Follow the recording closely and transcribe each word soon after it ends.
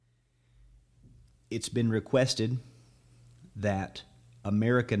it's been requested that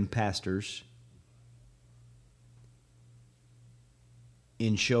American pastors,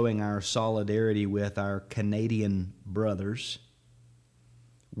 in showing our solidarity with our Canadian brothers,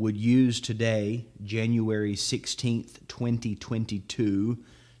 would use today, January 16th, 2022,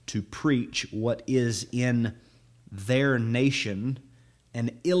 to preach what is in their nation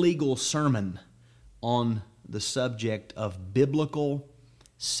an illegal sermon on the subject of biblical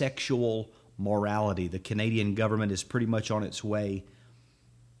sexual morality. The Canadian government is pretty much on its way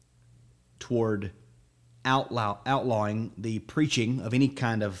toward outlawing the preaching of any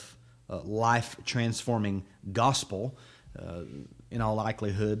kind of life-transforming gospel. In all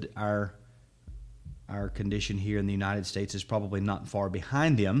likelihood, our condition here in the United States is probably not far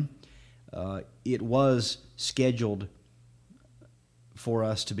behind them. It was scheduled for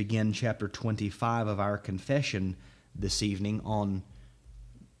us to begin chapter 25 of our confession this evening on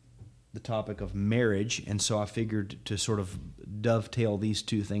the topic of marriage, and so I figured to sort of dovetail these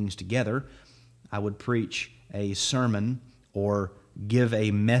two things together, I would preach a sermon or give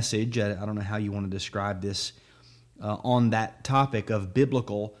a message, I don't know how you want to describe this, on that topic of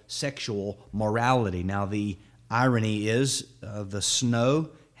biblical sexual morality. Now, the irony is the snow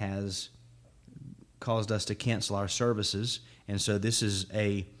has caused us to cancel our services, and so this is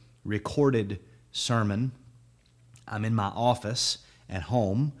a recorded sermon. I'm in my office at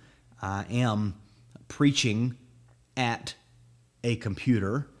home. I am preaching at a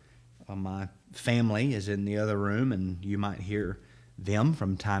computer. My family is in the other room, and you might hear them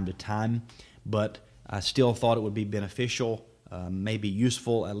from time to time, but I still thought it would be beneficial, maybe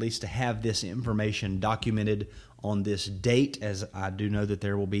useful, at least to have this information documented on this date, as I do know that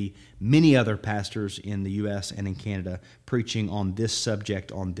there will be many other pastors in the U.S. and in Canada preaching on this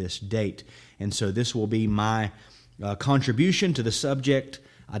subject on this date. And so this will be my contribution to the subject.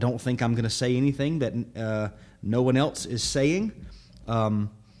 I don't think I'm going to say anything that no one else is saying,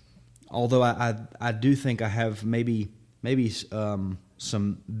 although I do think I have maybe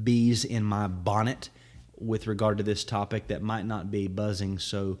some bees in my bonnet with regard to this topic that might not be buzzing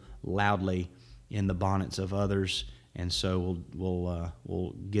so loudly in the bonnets of others, and so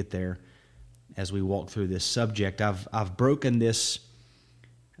we'll get there as we walk through this subject. I've broken this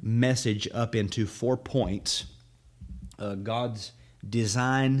message up into 4 points: God's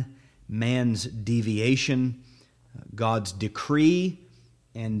design, man's deviation, God's decree,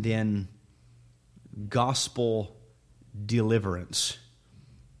 and then gospel deliverance.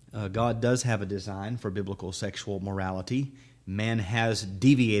 God does have a design for biblical sexual morality. Man has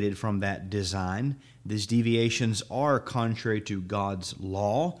deviated from that design. These deviations are contrary to God's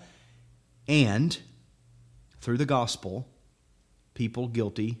law, and through the gospel, people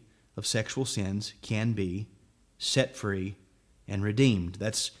guilty of sexual sins can be set free and redeemed.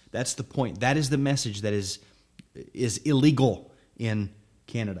 That's the point. That is the message that is illegal in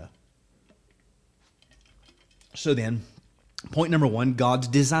Canada. So then, point number 1, God's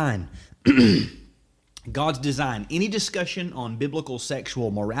design. God's design. Any discussion on biblical sexual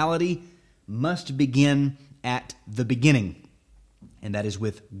morality must begin at the beginning, and that is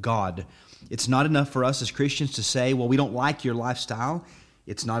with God. It's not enough for us as Christians to say, well, we don't like your lifestyle.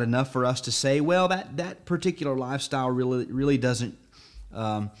 It's not enough for us to say, well, that particular lifestyle really doesn't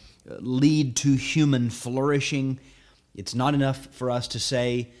lead to human flourishing. It's not enough for us to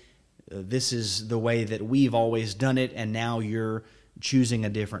say, this is the way that we've always done it, and now you're choosing a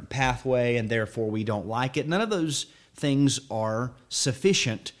different pathway, and therefore we don't like it. None of those things are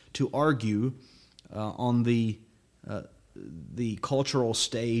sufficient to argue on the cultural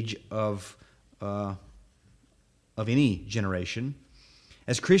stage of any generation.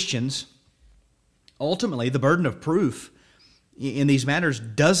 As Christians, ultimately, the burden of proof in these matters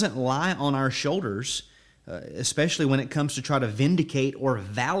doesn't lie on our shoulders, especially when it comes to try to vindicate or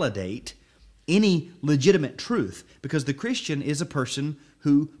validate any legitimate truth, because the Christian is a person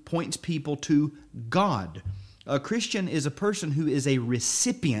who points people to God. A Christian is a person who is a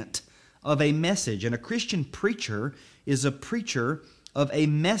recipient of a message, and a Christian preacher is a preacher of a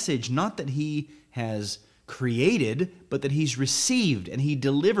message, not that he has created, but that he's received, and he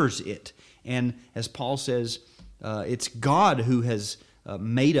delivers it. And as Paul says, it's God who has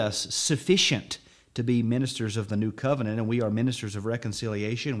made us sufficient to be ministers of the new covenant, and we are ministers of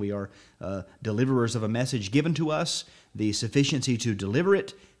reconciliation. We are deliverers of a message given to us. The sufficiency to deliver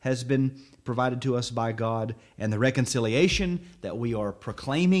it has been provided to us by God, and the reconciliation that we are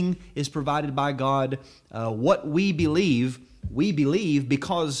proclaiming is provided by God. What we believe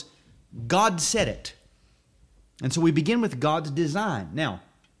because God said it. And so we begin with God's design. Now,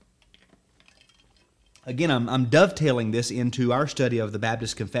 again, I'm dovetailing this into our study of the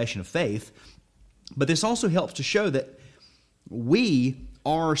Baptist Confession of Faith. But this also helps to show that we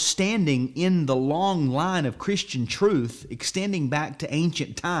are standing in the long line of Christian truth extending back to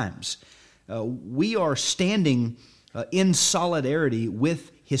ancient times. We are standing in solidarity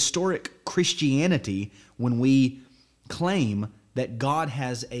with historic Christianity when we claim that God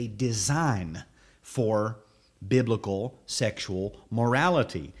has a design for biblical sexual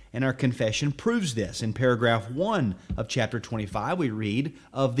morality. And our confession proves this. In paragraph 1 of chapter 25, we read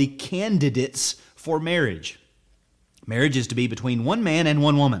of the candidates for marriage. Marriage is to be between one man and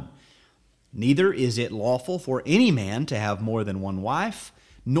one woman. Neither is it lawful for any man to have more than one wife,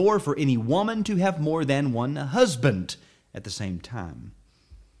 nor for any woman to have more than one husband at the same time.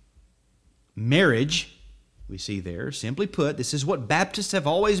 Marriage, we see there, simply put, this is what Baptists have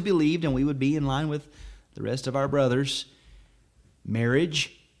always believed, and we would be in line with the rest of our brothers.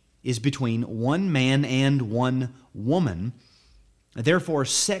 Marriage is between one man and one woman. Therefore,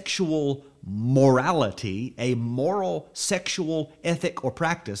 sexual morality, a moral sexual ethic or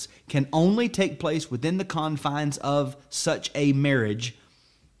practice, can only take place within the confines of such a marriage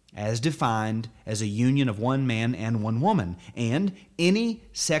as defined as a union of one man and one woman. And any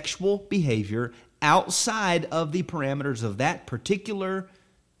sexual behavior outside of the parameters of that particular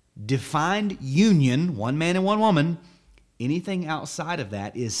defined union, one man and one woman, anything outside of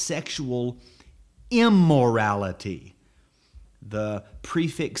that is sexual immorality. The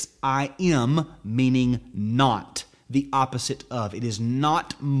prefix "im" meaning not, the opposite of. It is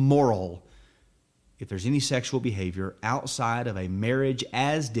not moral if there's any sexual behavior outside of a marriage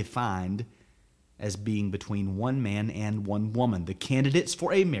as defined as being between one man and one woman. The candidates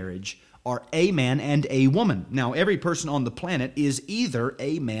for a marriage are a man and a woman. Now, every person on the planet is either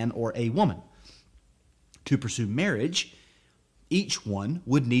a man or a woman. To pursue marriage, each one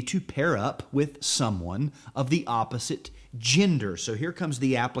would need to pair up with someone of the opposite gender. So here comes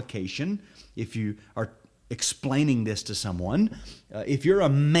the application. If you are explaining this to someone, if you're a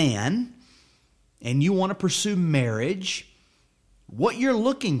man and you want to pursue marriage, what you're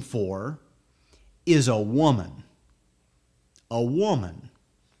looking for is a woman. A woman.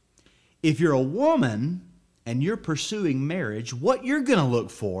 If you're a woman and you're pursuing marriage, what you're going to look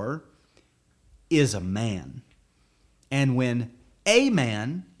for is a man. And when a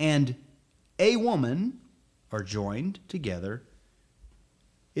man and a woman are joined together,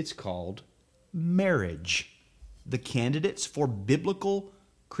 it's called marriage. The candidates for biblical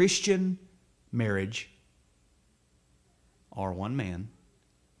Christian marriage are one man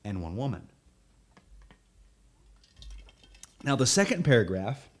and one woman. Now, the second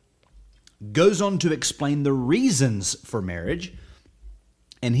paragraph goes on to explain the reasons for marriage.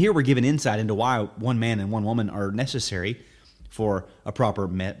 And here we're given insight into why one man and one woman are necessary for a proper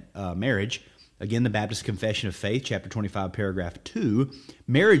marriage. Again, the Baptist Confession of Faith, chapter 25, paragraph 2,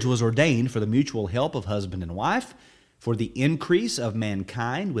 marriage was ordained for the mutual help of husband and wife, for the increase of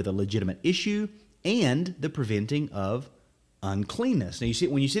mankind with a legitimate issue, and the preventing of uncleanness. Now, you see,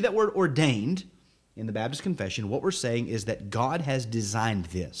 when you see that word ordained in the Baptist Confession, what we're saying is that God has designed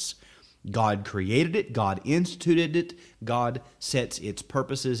this. God created it, God instituted it, God sets its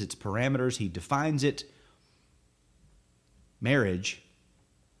purposes, its parameters, He defines it. Marriage,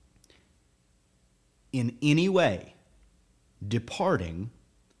 in any way departing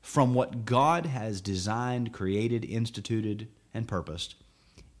from what God has designed, created, instituted, and purposed,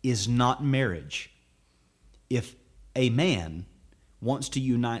 is not marriage. If a man wants to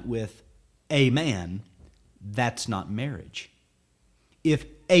unite with a man, that's not marriage. If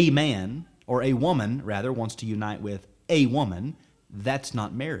a man, or a woman, rather, wants to unite with a woman, that's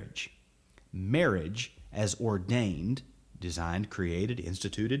not marriage. Marriage, as ordained, designed, created,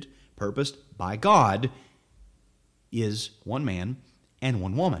 instituted, purposed by God, is one man and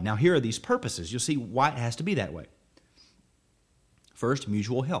one woman. Now, here are these purposes. You'll see why it has to be that way. First,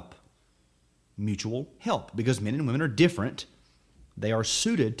 mutual help. Mutual help, because men and women are different. They are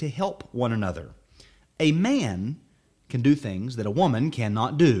suited to help one another. A man can do things that a woman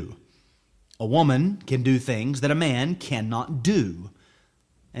cannot do. A woman can do things that a man cannot do.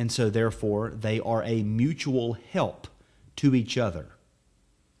 And so, therefore, they are a mutual help to each other.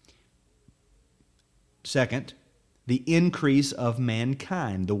 Second, the increase of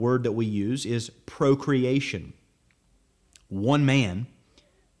mankind. The word that we use is procreation. One man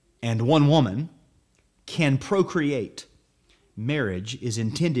and one woman can procreate. Marriage is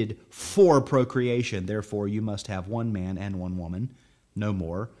intended for procreation. Therefore, you must have one man and one woman, no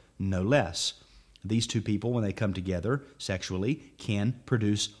more, no less. These two people, when they come together sexually, can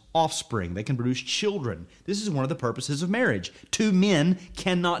produce offspring. They can produce children. This is one of the purposes of marriage. Two men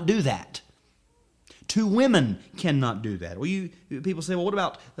cannot do that. Two women cannot do that. Well, people say, well, what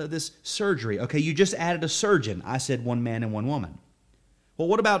about this surgery? Okay, you just added a surgeon. I said one man and one woman. Well,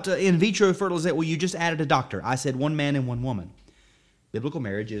 what about in vitro fertilization? Well, you just added a doctor. I said one man and one woman. Biblical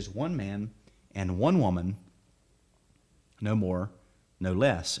marriage is one man and one woman, no more, no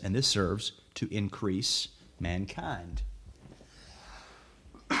less. And this serves to increase mankind.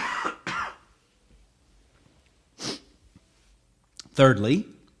 Thirdly,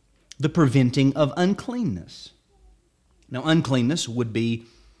 the preventing of uncleanness. Now, uncleanness would be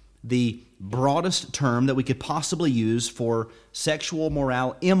the broadest term that we could possibly use for sexual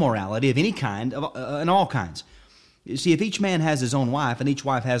immorality of any kind, and all kinds. You see, if each man has his own wife and each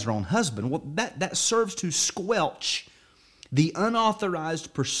wife has her own husband, well, that serves to squelch the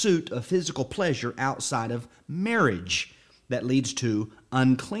unauthorized pursuit of physical pleasure outside of marriage that leads to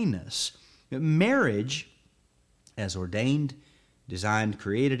uncleanness. Marriage, as ordained, designed,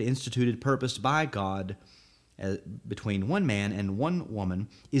 created, instituted, purposed by God between one man and one woman,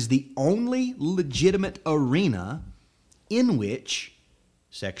 is the only legitimate arena in which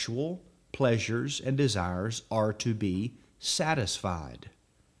sexual pleasures and desires are to be satisfied.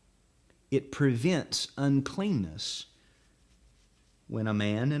 It prevents uncleanness when a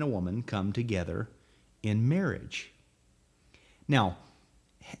man and a woman come together in marriage. Now,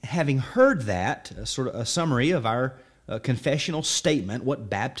 having heard that, sort of a summary of our confessional statement, what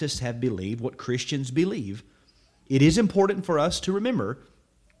Baptists have believed, what Christians believe, it is important for us to remember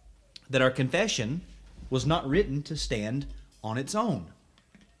that our confession was not written to stand on its own.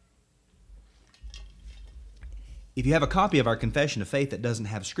 If you have a copy of our confession of faith that doesn't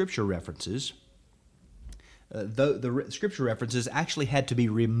have scripture references, the scripture references actually had to be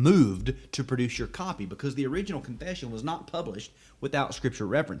removed to produce your copy because the original confession was not published without scripture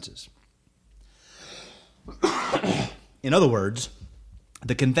references. In other words,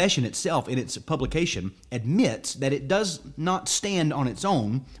 the confession itself in its publication admits that it does not stand on its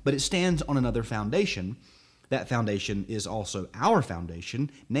own, but it stands on another foundation. That foundation is also our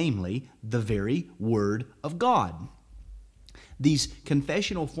foundation, namely the very Word of God. These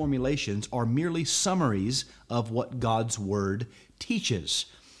confessional formulations are merely summaries of what God's Word teaches.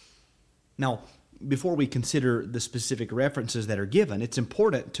 Now, before we consider the specific references that are given, it's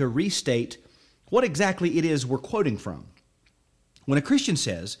important to restate what exactly it is we're quoting from. When a Christian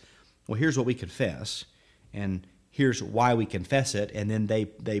says, well, here's what we confess, and here's why we confess it, and then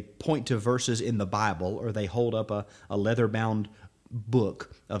they point to verses in the Bible, or they hold up a leather-bound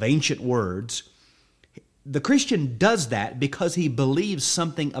book of ancient words, the Christian does that because he believes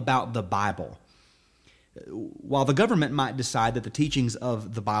something about the Bible. While the government might decide that the teachings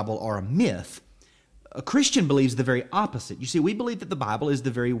of the Bible are a myth, a Christian believes the very opposite. You see, we believe that the Bible is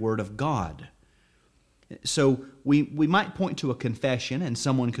the very Word of God. So we might point to a confession, and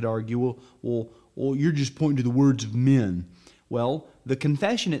someone could argue, well, you're just pointing to the words of men. Well, the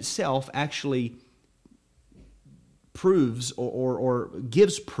confession itself actually proves or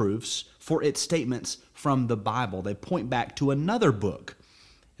gives proofs for its statements from the Bible. They point back to another book.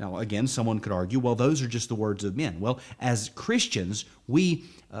 Now, again, someone could argue, well, those are just the words of men. Well, as Christians, we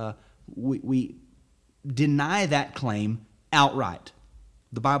deny that claim outright.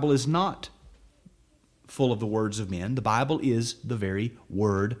 The Bible is not full of the words of men. The Bible is the very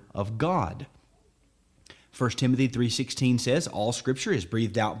Word of God. 1 Timothy 3:16 says, all Scripture is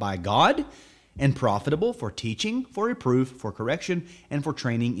breathed out by God and profitable for teaching, for reproof, for correction, and for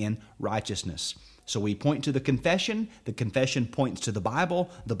training in righteousness. So we point to the confession points to the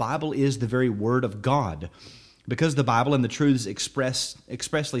Bible is the very Word of God. Because the Bible and the truths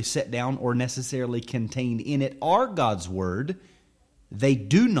expressly set down or necessarily contained in it are God's Word, they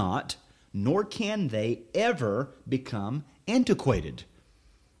do not, nor can they ever become antiquated.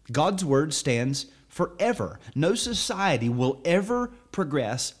 God's Word stands forever. No society will ever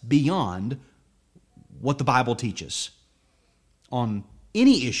progress beyond what the Bible teaches on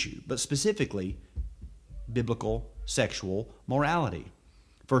any issue, but specifically biblical sexual morality.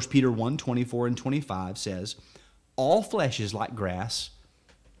 1 Peter 1:24 and 25 says, all flesh is like grass,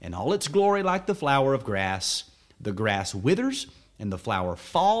 and all its glory like the flower of grass. The grass withers, and the flower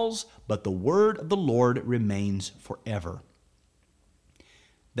falls, but the word of the Lord remains forever.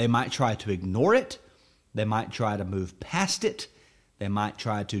 They might try to ignore it. They might try to move past it. They might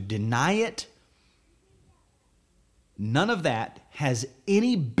try to deny it. None of that has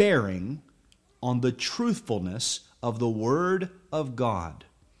any bearing on the truthfulness of the Word of God.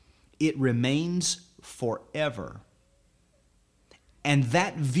 It remains forever. And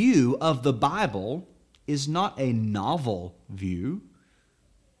that view of the Bible is not a novel view.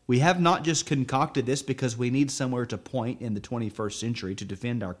 We have not just concocted this because we need somewhere to point in the 21st century to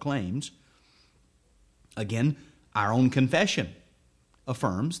defend our claims. Again, our own confession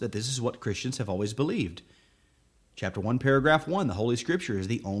affirms that this is what Christians have always believed. Chapter 1, paragraph 1, the Holy Scripture is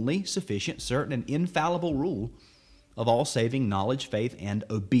the only sufficient, certain, and infallible rule of all saving knowledge, faith, and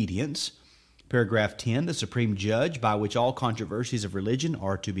obedience. Paragraph 10, the supreme judge by which all controversies of religion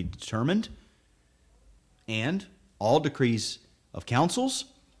are to be determined. And all decrees of councils,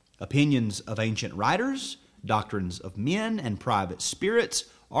 opinions of ancient writers, doctrines of men, and private spirits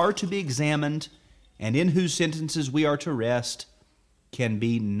are to be examined, and in whose sentences we are to rest, can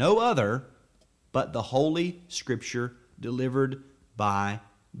be no other but the Holy Scripture delivered by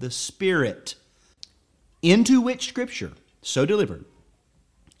the Spirit, into which Scripture, so delivered,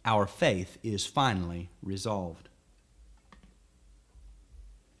 our faith is finally resolved.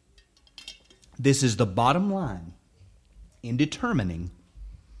 This is the bottom line in determining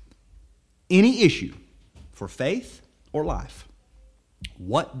any issue for faith or life.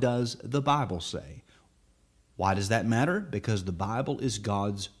 What does the Bible say? Why does that matter? Because the Bible is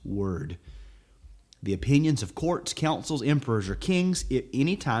God's Word. The opinions of courts, councils, emperors, or kings, if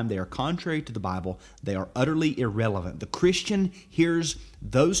any time they are contrary to the Bible, they are utterly irrelevant. The Christian hears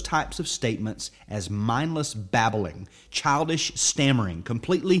those types of statements as mindless babbling, childish stammering,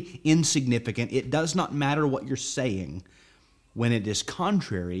 completely insignificant. It does not matter what you're saying when it is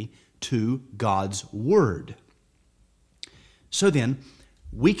contrary to God's Word. So then,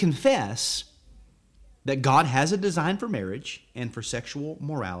 we confess that God has a design for marriage and for sexual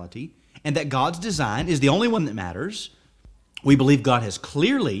morality, and that God's design is the only one that matters. We believe God has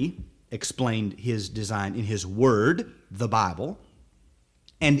clearly explained His design in His Word, the Bible,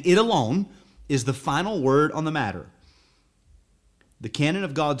 and it alone is the final word on the matter. The canon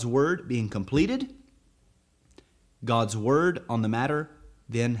of God's Word being completed, God's Word on the matter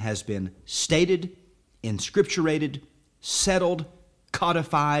then has been stated, inscripturated, settled,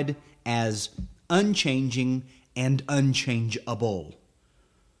 codified as unchanging and unchangeable.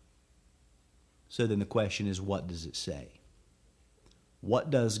 So then the question is, what does it say? What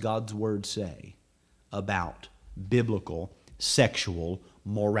does God's Word say about biblical sexual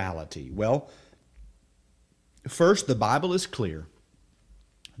morality? Well, first, the Bible is clear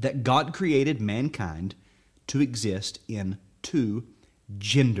that God created mankind to exist in two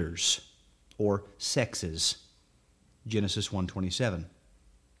genders or sexes. Genesis 1:27.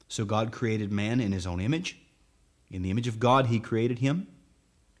 So God created man in His own image. In the image of God He created him.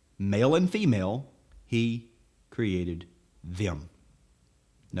 Male and female, He created them.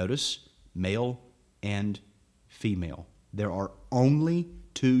 Notice, male and female. There are only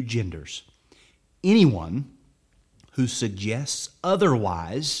two genders. Anyone who suggests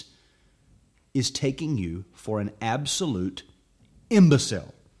otherwise is taking you for an absolute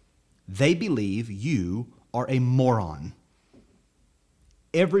imbecile. They believe you are a moron.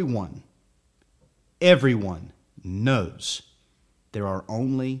 Everyone knows there are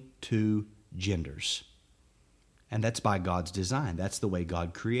only two genders. And that's by God's design. That's the way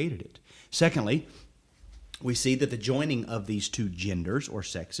God created it. Secondly, we see that the joining of these two genders or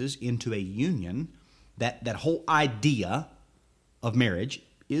sexes into a union, that whole idea of marriage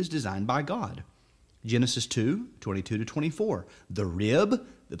is designed by God. Genesis 2:22-24. The rib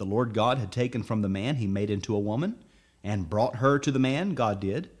that the Lord God had taken from the man, He made into a woman and brought her to the man, God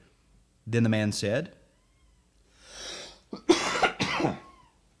did. Then the man said,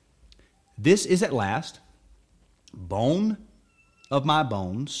 "This is at last bone of my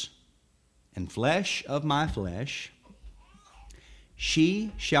bones and flesh of my flesh.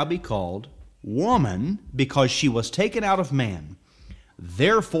 She shall be called woman because she was taken out of man.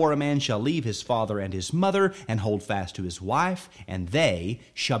 Therefore a man shall leave his father and his mother and hold fast to his wife, and they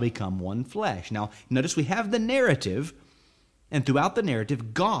shall become one flesh." Now, notice we have the narrative, and throughout the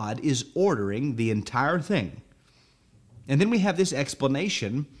narrative, God is ordering the entire thing. And then we have this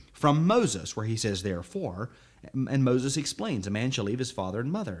explanation from Moses, where he says, "Therefore," and Moses explains, "a man shall leave his father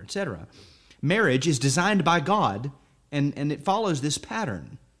and mother," etc. Marriage is designed by God, and it follows this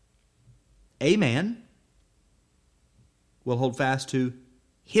pattern. A man will hold fast to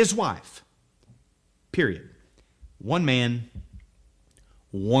his wife. Period. One man,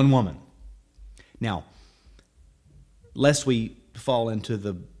 one woman. Now, lest we fall into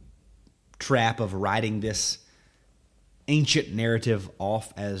the trap of writing this ancient narrative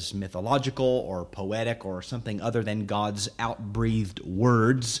off as mythological or poetic or something other than God's outbreathed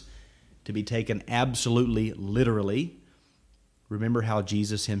words to be taken absolutely literally, remember how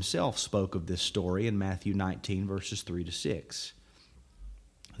Jesus Himself spoke of this story in Matthew 19, verses 3-6.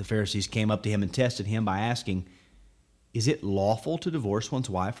 The Pharisees came up to Him and tested Him by asking, "Is it lawful to divorce one's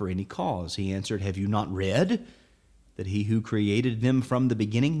wife for any cause?" He answered, "Have you not read that He who created them from the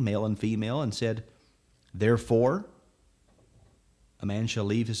beginning, male and female, and said, Therefore, a man shall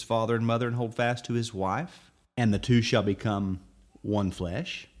leave his father and mother and hold fast to his wife, and the two shall become one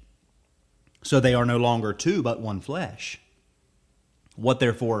flesh. So they are no longer two, but one flesh. What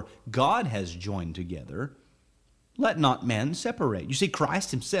therefore God has joined together, let not men separate. You see,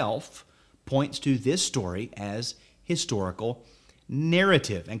 Christ himself points to this story as historical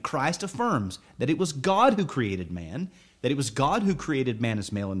narrative. And Christ affirms that it was God who created man, that it was God who created man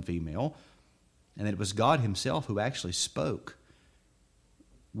as male and female, and that it was God himself who actually spoke.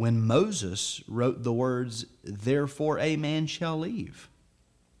 When Moses wrote the words, "Therefore a man shall leave,"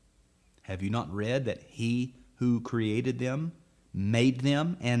 have you not read that he who created them made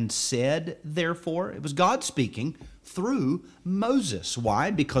them and said, therefore? It was God speaking through Moses. Why?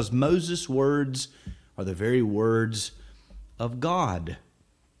 Because Moses' words are the very words of God.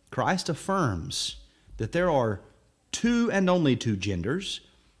 Christ affirms that there are two and only two genders,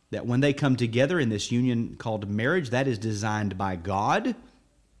 that when they come together in this union called marriage, that is designed by God.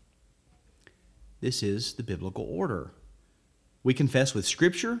 This is the biblical order. We confess with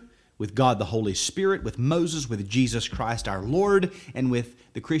Scripture, with God the Holy Spirit, with Moses, with Jesus Christ our Lord, and with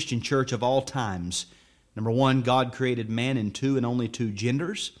the Christian church of all times. Number one, God created man in two and only two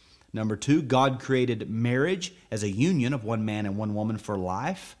genders. Number two, God created marriage as a union of one man and one woman for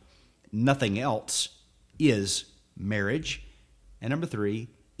life. Nothing else is marriage. And number three,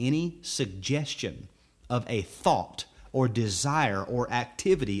 any suggestion of a thought or desire or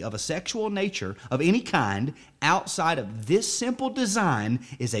activity of a sexual nature of any kind outside of this simple design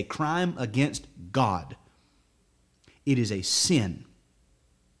is a crime against God. It is a sin.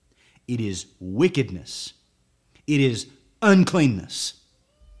 It is wickedness. It is uncleanness.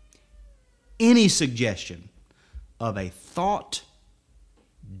 Any suggestion of a thought,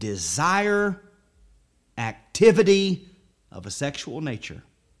 desire, activity of a sexual nature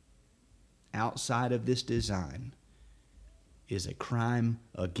outside of this design is a crime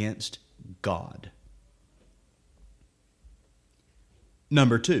against God.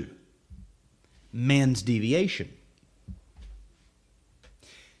 Number two, man's deviation.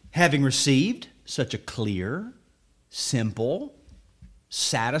 Having received such a clear, simple,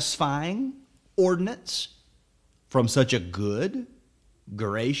 satisfying ordinance from such a good,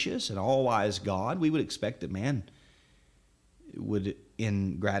 gracious, and all-wise God, we would expect that man would,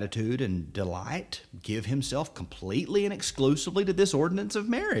 in gratitude and delight, give himself completely and exclusively to this ordinance of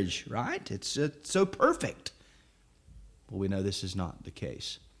marriage, right? It's so perfect. Well, we know this is not the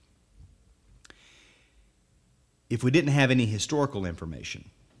case. If we didn't have any historical information,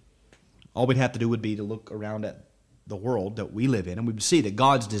 all we'd have to do would be to look around at the world that we live in, and we would see that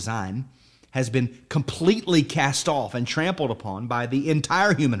God's design has been completely cast off and trampled upon by the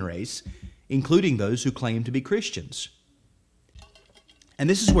entire human race, including those who claim to be Christians. And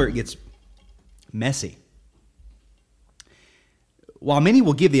this is where it gets messy. While many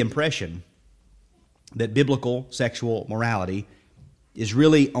will give the impression that biblical sexual morality is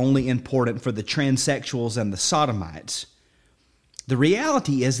really only important for the transsexuals and the sodomites, the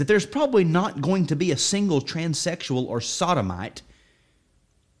reality is that there's probably not going to be a single transsexual or sodomite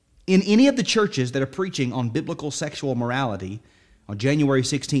in any of the churches that are preaching on biblical sexual morality on January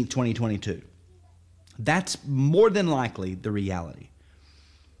 16th, 2022. That's more than likely the reality.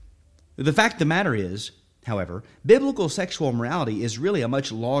 The fact of the matter is, however, biblical sexual morality is really a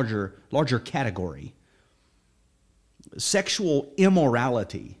much larger category. Sexual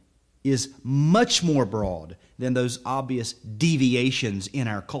immorality is much more broad than those obvious deviations in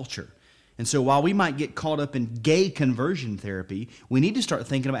our culture. And so while we might get caught up in gay conversion therapy, we need to start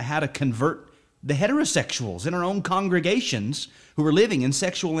thinking about how to convert the heterosexuals in our own congregations who are living in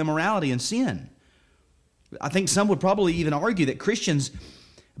sexual immorality and sin. I think some would probably even argue that Christians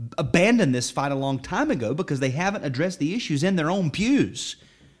abandoned this fight a long time ago because they haven't addressed the issues in their own pews.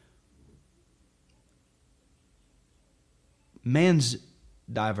 Man's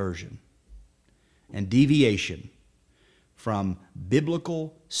diversion and deviation from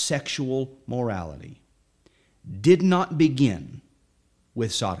biblical sexual morality did not begin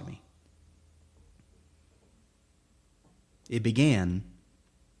with sodomy. It began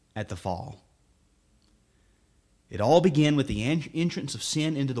at the fall. It all began with the entrance of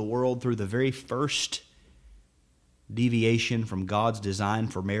sin into the world through the very first deviation from God's design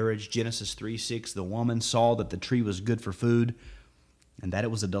for marriage. Genesis 3:6, the woman saw that the tree was good for food, and that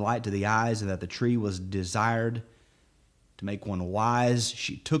it was a delight to the eyes, and that the tree was desired to make one wise.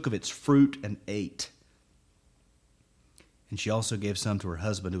 She took of its fruit and ate. And she also gave some to her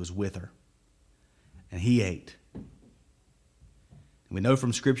husband who was with her, and he ate. And we know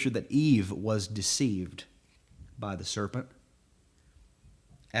from Scripture that Eve was deceived by the serpent.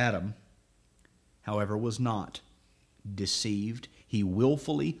 Adam, however, was not deceived. He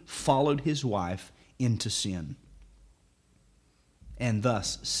willfully followed his wife into sin. And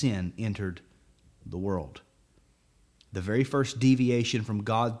thus sin entered the world. The very first deviation from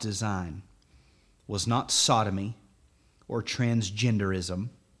God's design was not sodomy or transgenderism.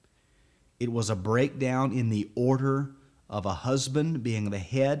 It was a breakdown in the order of a husband being the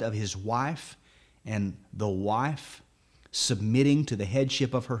head of his wife and the wife submitting to the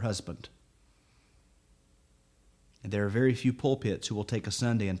headship of her husband. And there are very few pulpits who will take a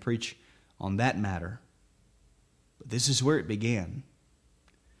Sunday and preach on that matter. But this is where it began.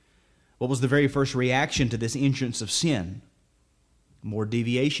 What was the very first reaction to this entrance of sin? More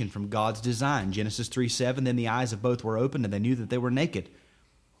deviation from God's design. Genesis 3:7, then the eyes of both were opened, and they knew that they were naked.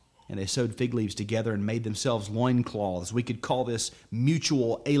 And they sewed fig leaves together and made themselves loincloths. We could call this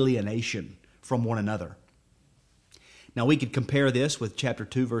mutual alienation from one another. Now we could compare this with chapter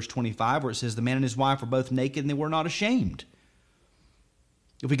 2, verse 25, where it says, the man and his wife were both naked and they were not ashamed.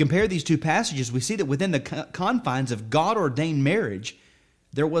 If we compare these two passages, we see that within the confines of God-ordained marriage,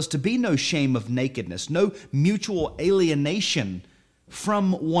 there was to be no shame of nakedness, no mutual alienation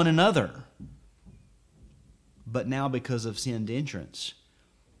from one another. But now, because of sin's entrance,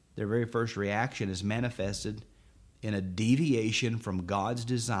 their very first reaction is manifested in a deviation from God's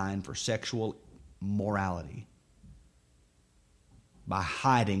design for sexual morality by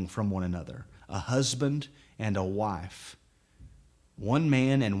hiding from one another, a husband and a wife, one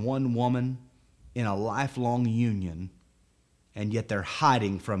man and one woman in a lifelong union, and yet they're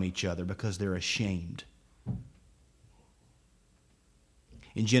hiding from each other because they're ashamed.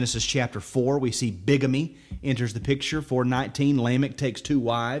 In Genesis chapter 4, we see bigamy enters the picture. 4:19, Lamech takes 2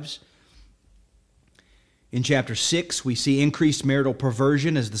 wives. In chapter 6, we see increased marital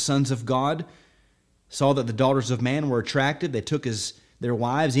perversion as the sons of God saw that the daughters of man were attractive. They took as their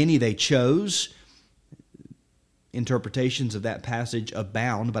wives any they chose. Interpretations of that passage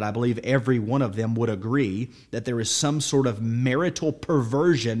abound, but I believe every one of them would agree that there is some sort of marital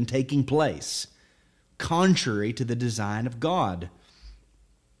perversion taking place, contrary to the design of God.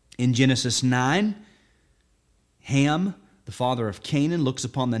 In Genesis 9, Ham, the father of Canaan, looks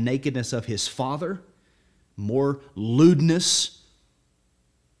upon the nakedness of his father. More lewdness.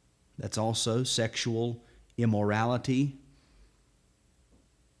 That's also sexual immorality.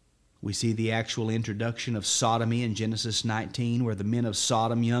 We see the actual introduction of sodomy in Genesis 19, where the men of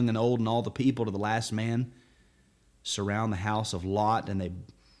Sodom, young and old, and all the people to the last man, surround the house of Lot, and they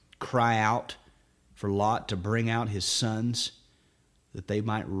cry out for Lot to bring out his sons, that they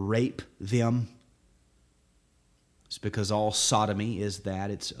might rape them. It's because all sodomy is that.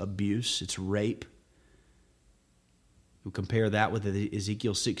 It's abuse, it's rape. We'll compare that with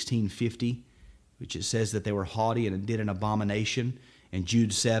Ezekiel 16:50, which it says that they were haughty and did an abomination. And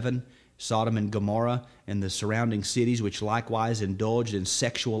Jude 7, Sodom and Gomorrah and the surrounding cities, which likewise indulged in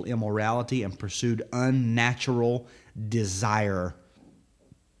sexual immorality and pursued unnatural desire.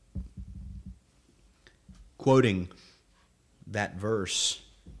 Quoting that verse,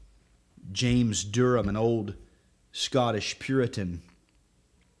 James Durham, an old Scottish Puritan,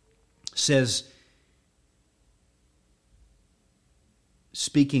 says,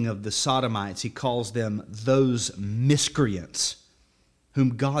 speaking of the Sodomites, he calls them those miscreants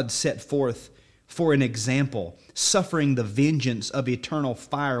whom God set forth for an example, suffering the vengeance of eternal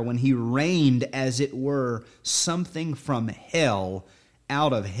fire when he rained, as it were, something from hell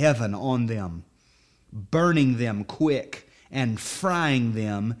out of heaven on them, burning them quick and frying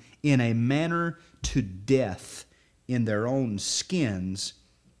them in a manner to death in their own skins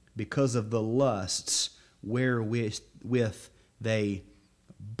because of the lusts wherewith they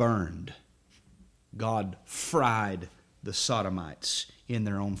burned. God fried the Sodomites in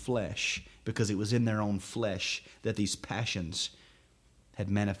their own flesh, because it was in their own flesh that these passions had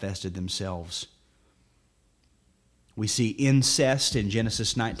manifested themselves. We see incest in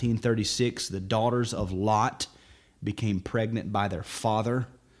Genesis 19:36. The daughters of Lot became pregnant by their father.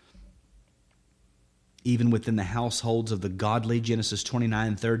 Even within the households of the godly, Genesis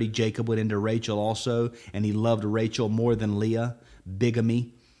 29:30, Jacob went into Rachel also, and he loved Rachel more than Leah.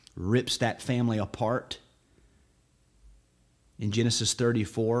 Bigamy rips that family apart. In Genesis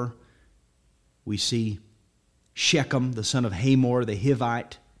 34, we see Shechem, the son of Hamor, the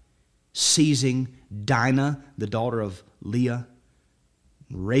Hivite, seizing Dinah, the daughter of Leah,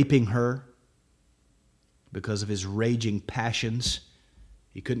 raping her because of his raging passions.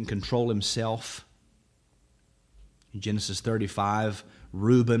 He couldn't control himself. In Genesis 35,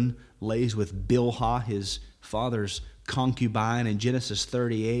 Reuben lays with Bilhah, his father's concubine. In Genesis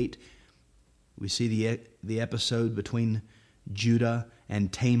 38, we see the episode between Judah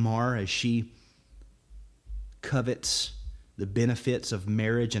and Tamar as she covets the benefits of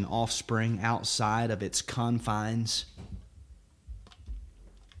marriage and offspring outside of its confines.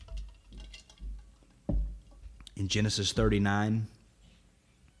 In Genesis 39,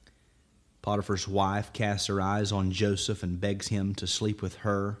 Potiphar's wife casts her eyes on Joseph and begs him to sleep with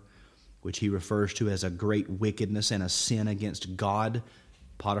her, which he refers to as a great wickedness and a sin against God.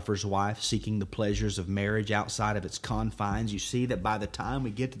 Potiphar's wife seeking the pleasures of marriage outside of its confines. You see that by the time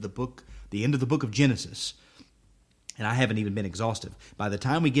we get to the end of the book of Genesis, and I haven't even been exhaustive, by the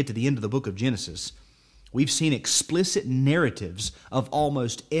time we get to the end of the book of Genesis, we've seen explicit narratives of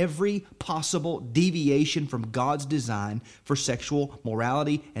almost every possible deviation from God's design for sexual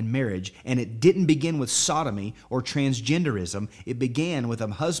morality and marriage. And it didn't begin with sodomy or transgenderism. It began with a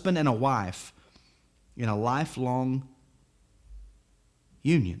husband and a wife in a lifelong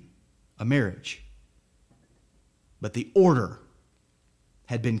union, a marriage. But the order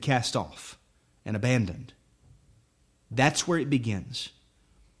had been cast off and abandoned. That's where it begins.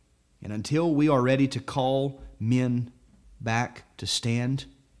 And until we are ready to call men back to stand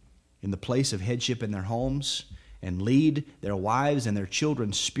in the place of headship in their homes and lead their wives and their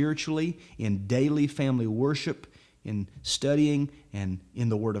children spiritually in daily family worship, in studying and in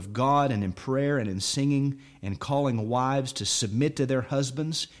the Word of God and in prayer and in singing, and calling wives to submit to their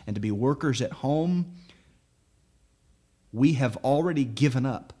husbands and to be workers at home, we have already given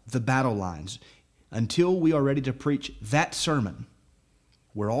up the battle lines. Until we are ready to preach that sermon,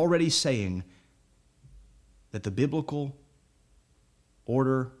 we're already saying that the biblical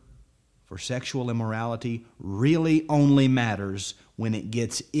order for sexual immorality really only matters when it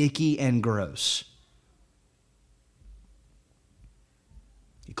gets icky and gross.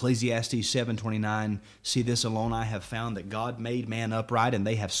 Ecclesiastes 7:29, see this alone I have found, that God made man upright, and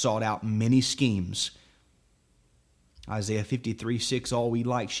they have sought out many schemes. Isaiah 53:6, all we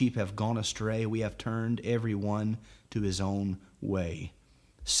like sheep have gone astray. We have turned every one to his own way.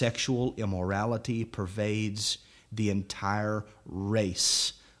 Sexual immorality pervades the entire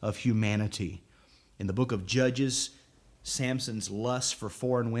race of humanity. In the book of Judges, Samson's lust for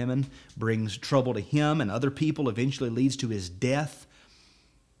foreign women brings trouble to him and other people, eventually leads to his death.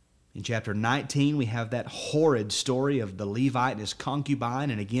 In chapter 19, we have that horrid story of the Levite and his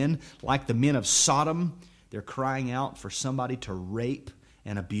concubine, and again, like the men of Sodom, they're crying out for somebody to rape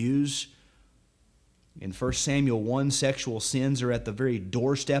and abuse. In 1 Samuel 1, sexual sins are at the very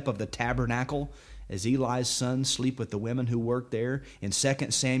doorstep of the tabernacle as Eli's sons sleep with the women who work there. In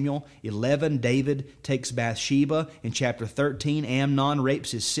 2 Samuel 11, David takes Bathsheba. In chapter 13, Amnon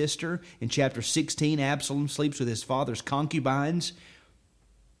rapes his sister. In chapter 16, Absalom sleeps with his father's concubines.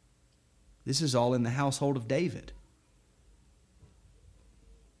 This is all in the household of David.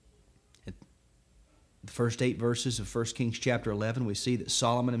 The first 8 verses of 1 Kings chapter 11, we see that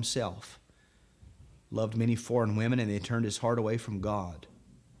Solomon himself loved many foreign women, and they turned his heart away from God.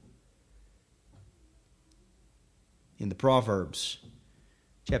 In the Proverbs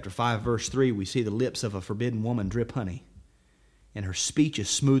chapter 5, verse 3, we see the lips of a forbidden woman drip honey, and her speech is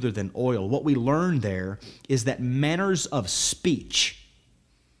smoother than oil. What we learn there is that manners of speech,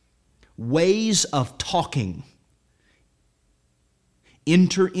 ways of talking,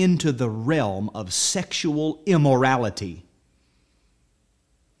 enter into the realm of sexual immorality.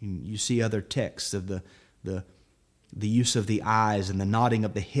 You see other texts of the use of the eyes and the nodding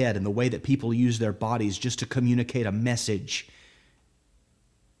of the head and the way that people use their bodies just to communicate a message.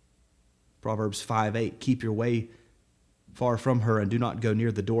 Proverbs 5:8, keep your way far from her and do not go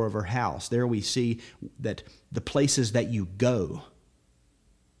near the door of her house. There we see that the places that you go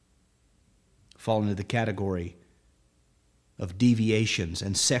fall into the category of deviations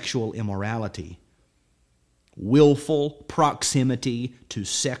and sexual immorality. Willful proximity to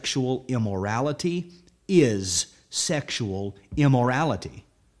sexual immorality is sexual immorality.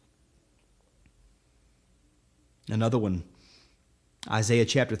 Another one, Isaiah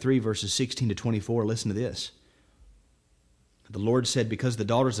chapter 3, verses 16 to 24. Listen to this. The Lord said, because the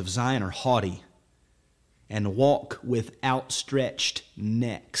daughters of Zion are haughty and walk with outstretched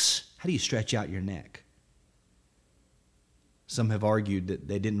necks. How do you stretch out your neck? Some have argued that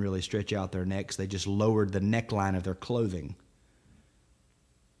they didn't really stretch out their necks. They just lowered the neckline of their clothing.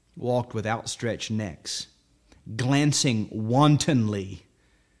 Walked with outstretched necks, glancing wantonly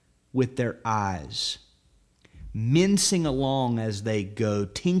with their eyes, mincing along as they go,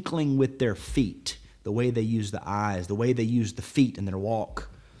 tinkling with their feet, the way they use the eyes, the way they use the feet in their walk.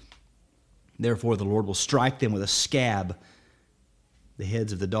 Therefore the Lord will strike them with a scab, the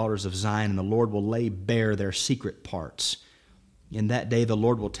heads of the daughters of Zion, and the Lord will lay bare their secret parts. In that day the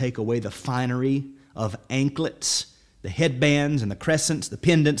Lord will take away the finery of anklets, the headbands and the crescents, the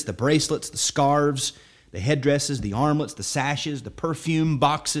pendants, the bracelets, the scarves, the headdresses, the armlets, the sashes, the perfume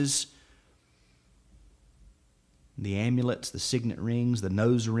boxes, the amulets, the signet rings, the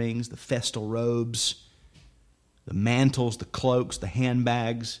nose rings, the festal robes, the mantles, the cloaks, the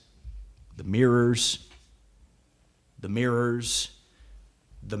handbags, the mirrors, the mirrors,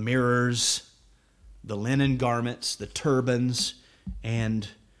 the mirrors, the linen garments, the turbans, and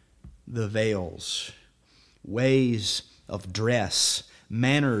the veils. Ways of dress,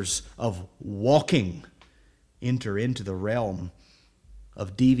 manners of walking enter into the realm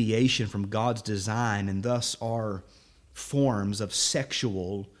of deviation from God's design, and thus are forms of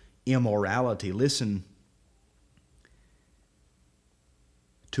sexual immorality. Listen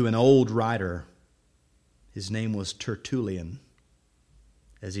to an old writer. His name was Tertullian,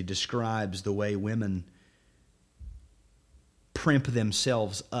 as he describes the way women primp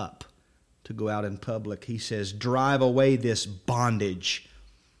themselves up to go out in public. He says, "Drive away this bondage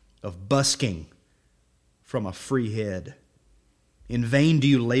of busking from a free head. In vain do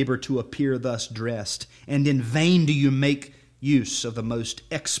you labor to appear thus dressed, and in vain do you make use of the most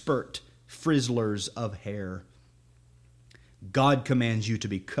expert frizzlers of hair. God commands you to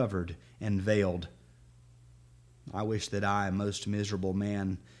be covered and veiled. I wish that I, most miserable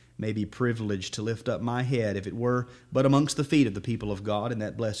man, may be privileged to lift up my head, if it were but amongst the feet of the people of God in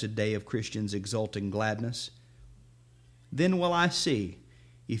that blessed day of Christians' exulting gladness. Then will I see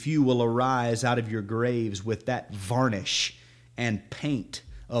if you will arise out of your graves with that varnish and paint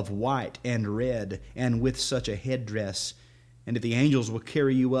of white and red, and with such a headdress, and if the angels will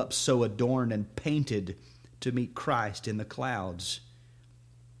carry you up so adorned and painted to meet Christ in the clouds."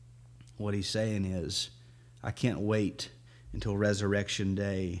 What he's saying is, I can't wait until resurrection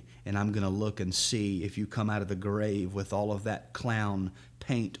day, and I'm going to look and see if you come out of the grave with all of that clown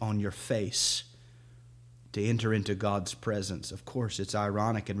paint on your face to enter into God's presence. Of course, it's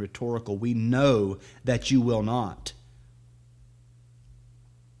ironic and rhetorical. We know that you will not.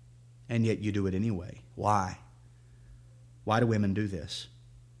 And yet you do it anyway. Why? Why do women do this?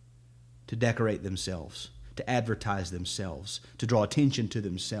 To decorate themselves, to advertise themselves, to draw attention to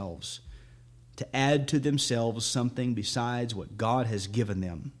themselves, to add to themselves something besides what God has given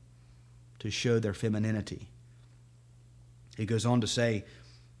them, to show their femininity. He goes on to say,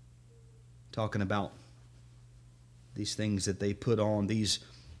 talking about these things that they put on, these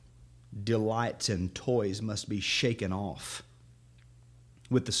delights and toys must be shaken off,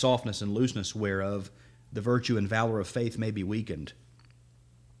 with the softness and looseness whereof the virtue and valor of faith may be weakened.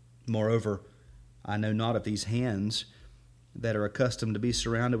 Moreover, I know not if these hands that are accustomed to be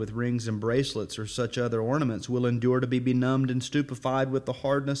surrounded with rings and bracelets or such other ornaments will endure to be benumbed and stupefied with the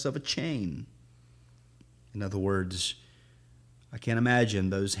hardness of a chain. In other words, I can't imagine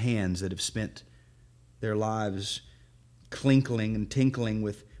those hands that have spent their lives clinkling and tinkling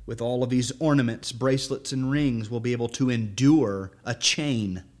with all of these ornaments, bracelets, and rings will be able to endure a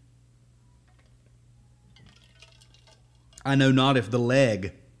chain. I know not if the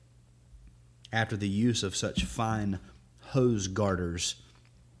leg, after the use of such fine hose garters,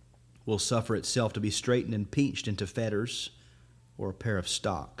 will suffer itself to be straightened and pinched into fetters or a pair of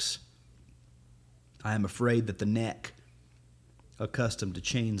stocks. I am afraid that the neck, accustomed to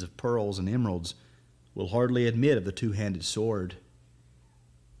chains of pearls and emeralds, will hardly admit of the two-handed sword.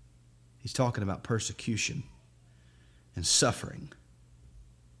 He's talking about persecution and suffering.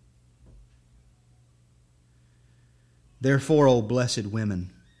 Therefore, O blessed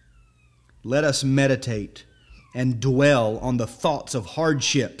women, let us meditate and dwell on the thoughts of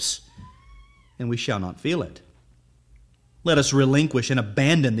hardships, and we shall not feel it. Let us relinquish and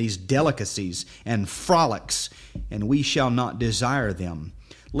abandon these delicacies and frolics, and we shall not desire them.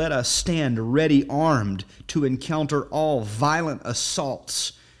 Let us stand ready armed to encounter all violent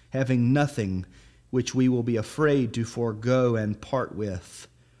assaults, having nothing which we will be afraid to forego and part with.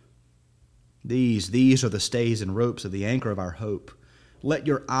 These are the stays and ropes of the anchor of our hope. Let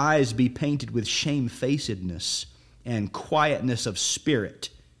your eyes be painted with shamefacedness and quietness of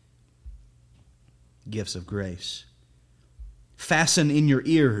spirit, gifts of grace. Fasten in your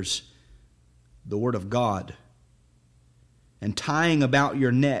ears the word of God, and tying about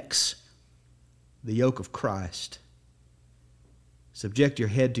your necks the yoke of Christ. Subject your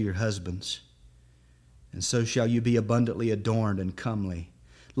head to your husbands, and so shall you be abundantly adorned and comely.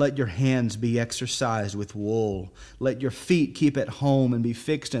 Let your hands be exercised with wool. Let your feet keep at home and be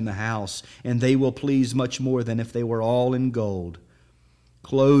fixed in the house, and they will please much more than if they were all in gold.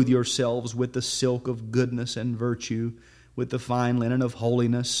 Clothe yourselves with the silk of goodness and virtue, with the fine linen of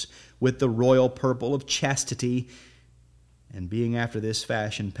holiness, with the royal purple of chastity. And being after this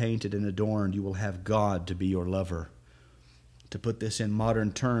fashion painted and adorned, you will have God to be your lover. To put this in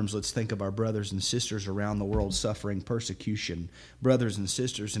modern terms, let's think of our brothers and sisters around the world suffering persecution. Brothers and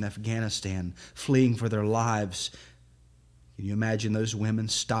sisters in Afghanistan fleeing for their lives. Can you imagine those women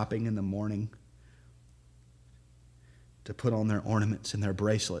stopping in the morning to put on their ornaments and their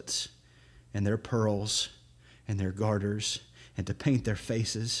bracelets and their pearls and their garters and to paint their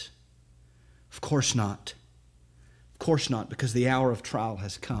faces? Of course not. Of course not, because the hour of trial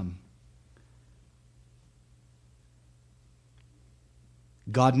has come.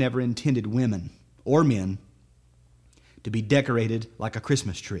 God never intended women or men to be decorated like a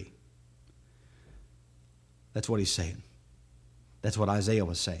Christmas tree. That's what he's saying. That's what Isaiah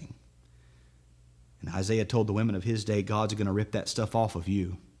was saying. And Isaiah told the women of his day, God's going to rip that stuff off of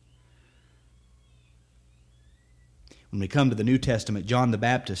you. When we come to the New Testament, John the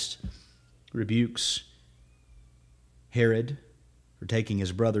Baptist rebukes Herod for taking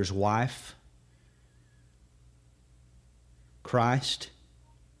his brother's wife. Christ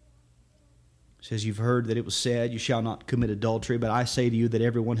says, you've heard that it was said, you shall not commit adultery, but I say to you that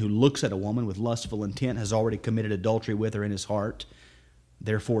everyone who looks at a woman with lustful intent has already committed adultery with her in his heart.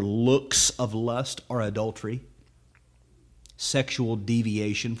 Therefore, looks of lust are adultery, sexual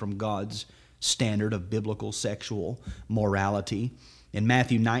deviation from God's standard of biblical sexual morality. In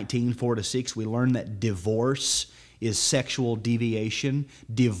Matthew 19:4-6, we learn that divorce is sexual deviation.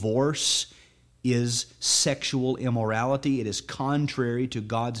 Divorce is sexual immorality. It is contrary to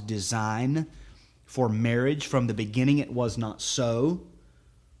God's design for marriage. From the beginning, it was not so.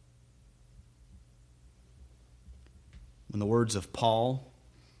 In the words of Paul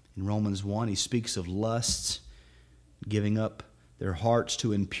in Romans 1, he speaks of lusts, giving up their hearts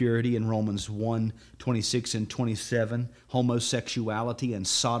to impurity. In Romans 1:26 and 27, homosexuality and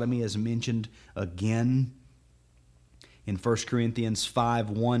sodomy is mentioned again. In 1 Corinthians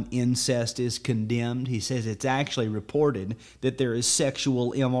 5:1, incest is condemned. He says it's actually reported that there is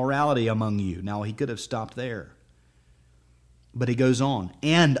sexual immorality among you. Now, he could have stopped there. But he goes on,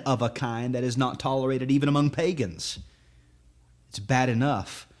 and of a kind that is not tolerated even among pagans. It's bad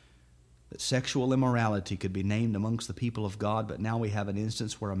enough that sexual immorality could be named amongst the people of God, but now we have an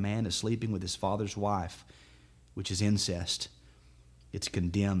instance where a man is sleeping with his father's wife, which is incest. It's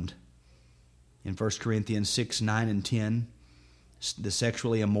condemned. In 1 Corinthians 6:9 and 10, the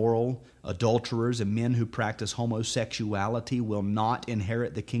sexually immoral, adulterers, and men who practice homosexuality will not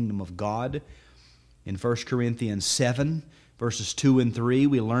inherit the kingdom of God. In 1 Corinthians 7, verses 2 and 3,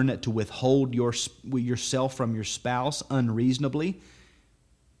 we learn that to withhold yourself from your spouse unreasonably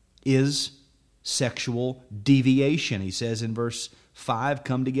is sexual deviation. He says in verse 5,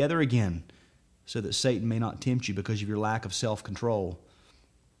 come together again so that Satan may not tempt you because of your lack of self-control.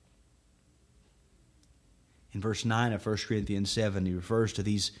 In verse 9 of 1 Corinthians 7, he refers to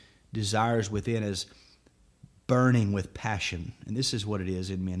these desires within as burning with passion. And this is what it is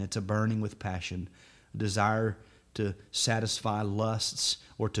in men. It's a burning with passion, a desire to satisfy lusts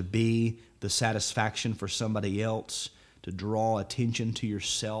or to be the satisfaction for somebody else, to draw attention to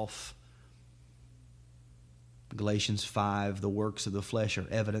yourself. Galatians 5, the works of the flesh are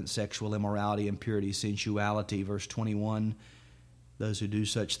evident: sexual immorality, impurity, sensuality. Verse 21, those who do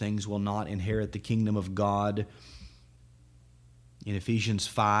such things will not inherit the kingdom of God. In Ephesians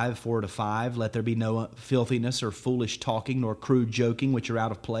 5, 4-5, let there be no filthiness or foolish talking, nor crude joking, which are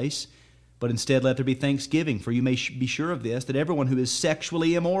out of place, but instead let there be thanksgiving. For you may be sure of this, that everyone who is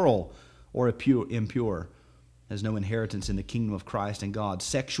sexually immoral or impure has no inheritance in the kingdom of Christ and God.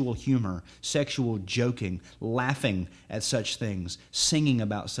 Sexual humor, sexual joking, laughing at such things, singing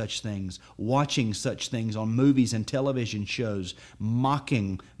about such things, watching such things on movies and television shows,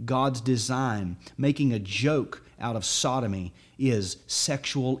 mocking God's design, making a joke out of sodomy is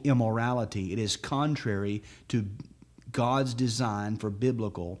sexual immorality. It is contrary to God's design for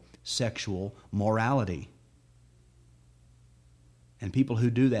biblical sexual morality. And people who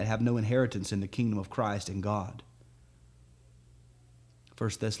do that have no inheritance in the kingdom of Christ and God.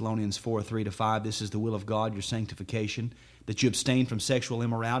 1 Thessalonians 4, 3-5, this is the will of God, your sanctification, that you abstain from sexual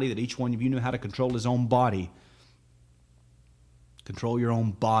immorality, that each one of you know how to control his own body. Control your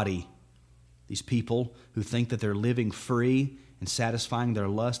own body. These people who think that they're living free and satisfying their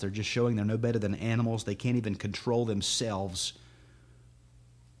lust, they're just showing they're no better than animals. They can't even control themselves.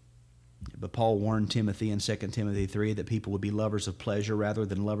 But Paul warned Timothy in 2 Timothy 3 that people would be lovers of pleasure rather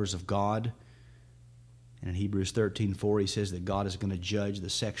than lovers of God. And in Hebrews 13:4 he says that God is going to judge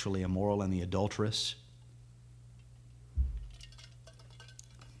the sexually immoral and the adulterous.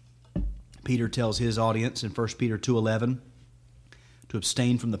 Peter tells his audience in 1 Peter 2:11 to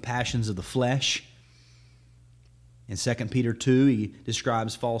abstain from the passions of the flesh. In 2 Peter 2 he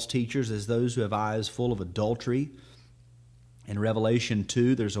describes false teachers as those who have eyes full of adultery In Revelation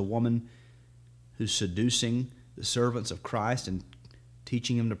 2, there's a woman who's seducing the servants of Christ and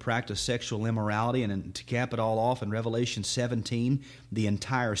teaching them to practice sexual immorality. And to cap it all off, in Revelation 17, the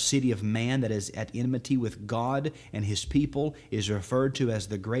entire city of man that is at enmity with God and His people is referred to as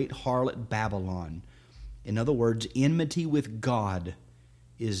the great harlot Babylon. In other words, enmity with God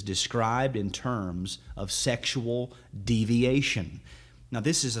is described in terms of sexual deviation. Now,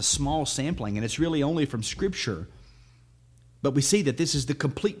 this is a small sampling, and it's really only from Scripture. But we see that this is the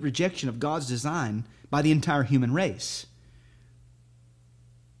complete rejection of God's design by the entire human race.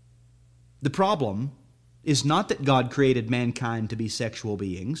 The problem is not that God created mankind to be sexual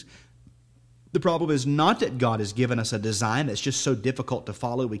beings. The problem is not that God has given us a design that's just so difficult to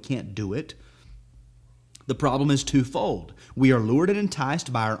follow we can't do it. The problem is twofold. We are lured and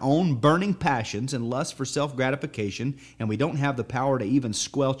enticed by our own burning passions and lust for self-gratification, and we don't have the power to even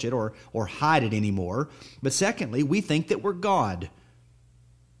squelch it or hide it anymore. But secondly, we think that we're God,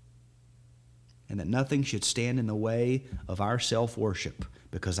 and that nothing should stand in the way of our self-worship,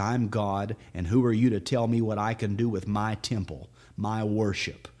 because I'm God, and who are you to tell me what I can do with my temple, my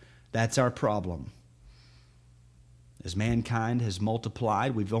worship? That's our problem. As mankind has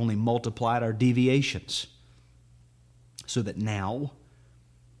multiplied, we've only multiplied our deviations. So that now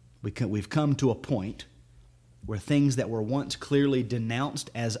we've come to a point where things that were once clearly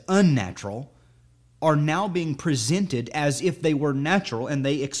denounced as unnatural are now being presented as if they were natural, and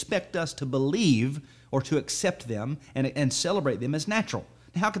they expect us to believe or to accept them and celebrate them as natural.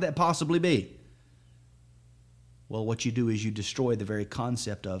 Now, how could that possibly be? Well, what you do is you destroy the very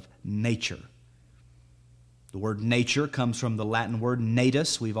concept of nature. The word nature comes from the Latin word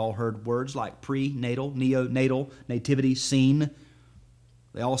natus. We've all heard words like prenatal, neonatal, nativity, scene.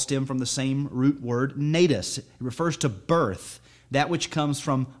 They all stem from the same root word, natus. It refers to birth, that which comes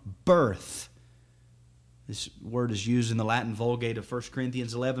from birth. This word is used in the Latin Vulgate of 1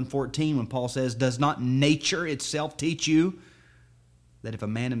 Corinthians 11:14 when Paul says, "Does not nature itself teach you that if a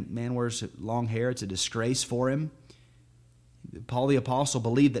man wears long hair, it's a disgrace for him?" Paul the Apostle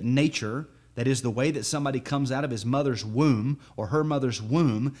believed that nature, that is, the way that somebody comes out of his mother's womb or her mother's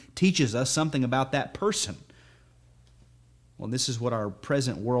womb, teaches us something about that person. Well, this is what our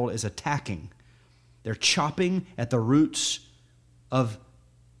present world is attacking. They're chopping at the roots of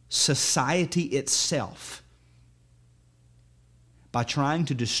society itself by trying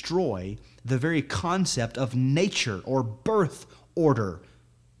to destroy the very concept of nature or birth order.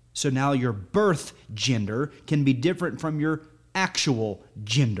 So now your birth gender can be different from your actual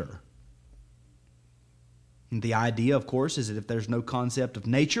gender. And the idea, of course, is that if there's no concept of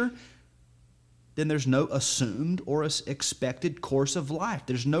nature, then there's no assumed or expected course of life.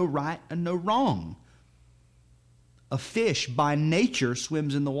 There's no right and no wrong. A fish by nature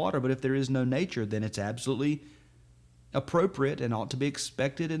swims in the water, but if there is no nature, then it's absolutely appropriate and ought to be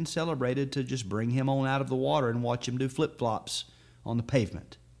expected and celebrated to just bring him on out of the water and watch him do flip-flops on the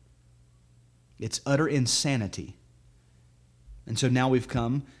pavement. It's utter insanity. And so now we've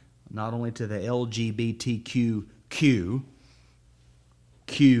come not only to the LGBTQ,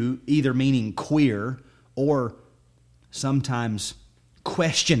 Q either meaning queer or sometimes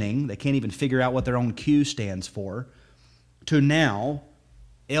questioning, they can't even figure out what their own Q stands for, to now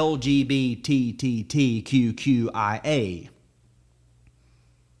LGBTTQQIA,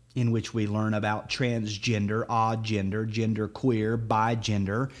 in which we learn about transgender, odd gender, genderqueer,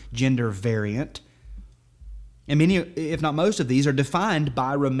 bigender, gender variant. And many, if not most of these, are defined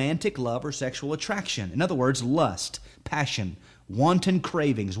by romantic love or sexual attraction. In other words, lust, passion, wanton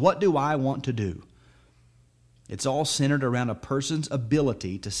cravings. What do I want to do? It's all centered around a person's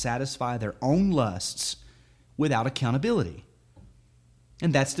ability to satisfy their own lusts without accountability.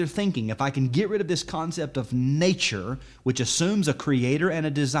 And that's their thinking. If I can get rid of this concept of nature, which assumes a creator and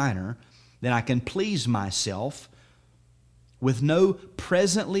a designer, then I can please myself with no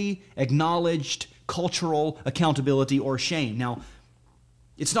presently acknowledged cultural accountability or shame. Now,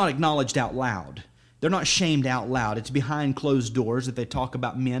 it's not acknowledged out loud. They're not shamed out loud. It's behind closed doors that they talk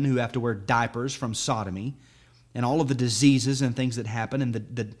about men who have to wear diapers from sodomy and all of the diseases and things that happen and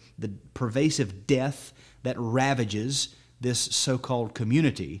the pervasive death that ravages this so-called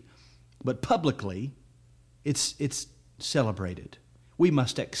community. But publicly, it's celebrated. We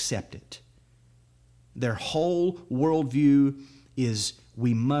must accept it. Their whole worldview is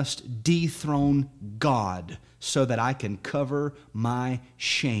we must dethrone God so that I can cover my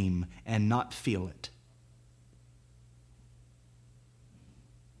shame and not feel it.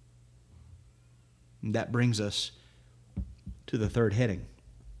 And that brings us to the third heading,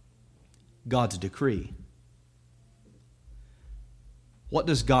 God's decree. What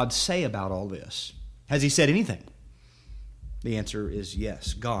does God say about all this? Has He said anything? The answer is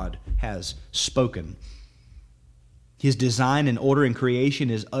yes. God has spoken. His design and order in creation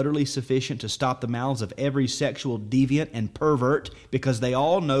is utterly sufficient to stop the mouths of every sexual deviant and pervert, because they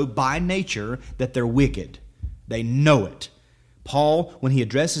all know by nature that they're wicked. They know it. Paul, when he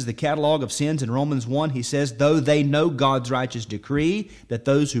addresses the catalog of sins in Romans 1, he says, though they know God's righteous decree that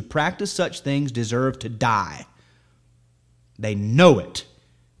those who practice such things deserve to die. They know it.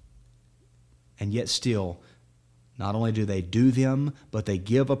 And yet still, not only do they do them, but they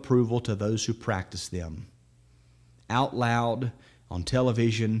give approval to those who practice them. Out loud, on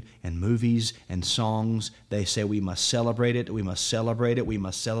television and movies and songs, they say we must celebrate it, we must celebrate it, we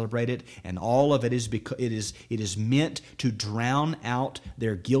must celebrate it, and all of it is because it is meant to drown out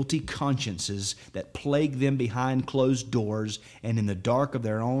their guilty consciences that plague them behind closed doors and in the dark of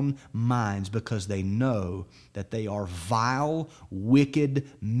their own minds, because they know that they are vile, wicked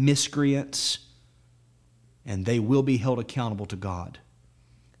miscreants, and they will be held accountable to God.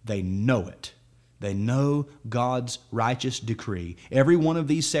 They know it. They know God's righteous decree. Every one of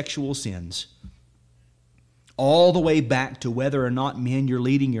these sexual sins, all the way back to whether or not men you're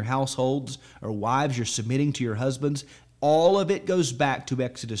leading your households or wives you're submitting to your husbands, all of it goes back to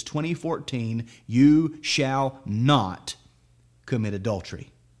Exodus 20:14, you shall not commit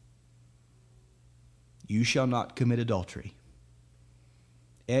adultery. You shall not commit adultery.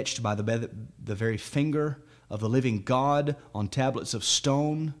 Etched by the very finger of the living God on tablets of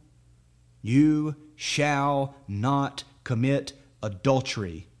stone, you shall not commit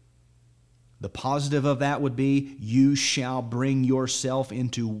adultery. The positive of that would be, you shall bring yourself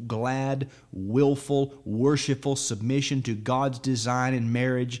into glad, willful, worshipful submission to God's design in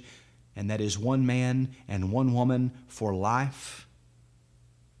marriage, and that is one man and one woman for life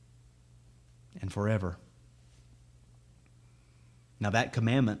and forever. Now that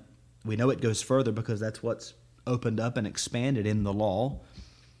commandment, we know it goes further because that's what's opened up and expanded in the law.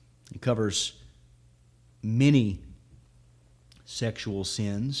 It covers many sexual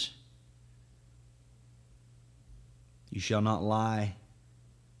sins. You shall not lie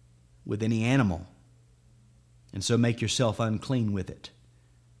with any animal, and so make yourself unclean with it.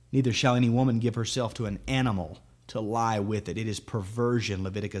 Neither shall any woman give herself to an animal to lie with it. It is perversion,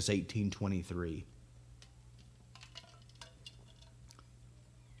 Leviticus 18:23.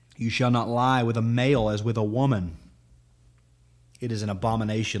 You shall not lie with a male as with a woman. It is an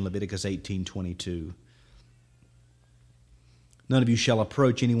abomination, Leviticus 18:22. None of you shall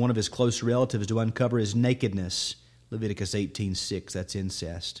approach any one of his close relatives to uncover his nakedness, Leviticus 18:6. That's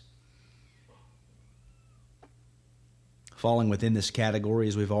incest. Falling within this category,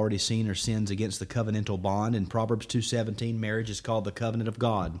 as we've already seen, are sins against the covenantal bond. In Proverbs 2:17, marriage is called the covenant of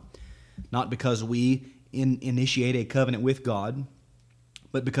God. Not because we initiate a covenant with God,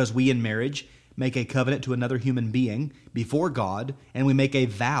 but because we in marriage make a covenant to another human being before God, and we make a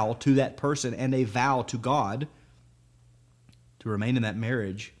vow to that person and a vow to God to remain in that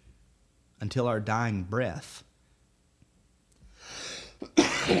marriage until our dying breath.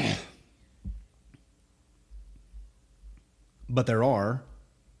 But there are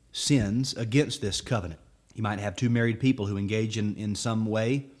sins against this covenant. You might have two married people who engage in some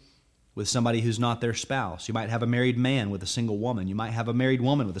way with somebody who's not their spouse. You might have a married man with a single woman. You might have a married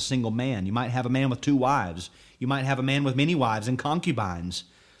woman with a single man. You might have a man with two wives. You might have a man with many wives and concubines.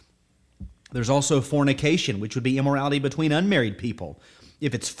 There's also fornication, which would be immorality between unmarried people.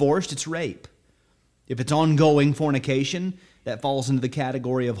 If it's forced, it's rape. If it's ongoing fornication, that falls into the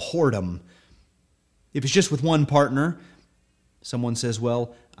category of whoredom. If it's just with one partner, someone says,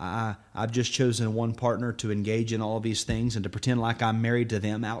 well, I've just chosen one partner to engage in all of these things and to pretend like I'm married to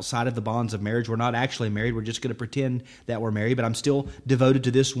them outside of the bonds of marriage. We're not actually married. We're just going to pretend that we're married, but I'm still devoted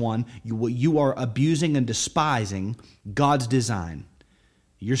to this one. You are abusing and despising God's design.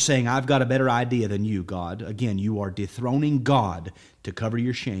 You're saying, I've got a better idea than you, God. Again, you are dethroning God to cover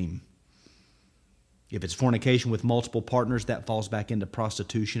your shame. If it's fornication with multiple partners, that falls back into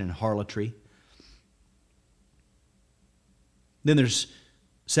prostitution and harlotry. Then there's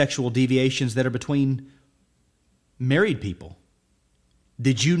sexual deviations that are between married people.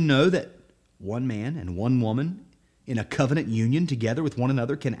 Did you know that one man and one woman in a covenant union together with one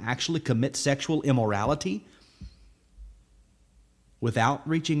another can actually commit sexual immorality without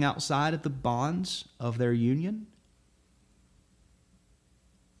reaching outside of the bonds of their union?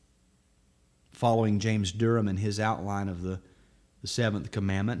 Following James Durham in his outline of the seventh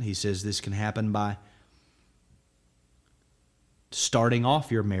commandment, he says this can happen by starting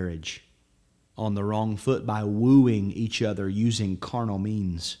off your marriage on the wrong foot, by wooing each other using carnal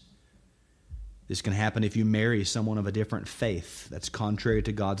means. This can happen if you marry someone of a different faith. That's contrary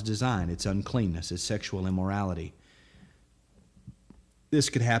to God's design. It's uncleanness. It's sexual immorality. This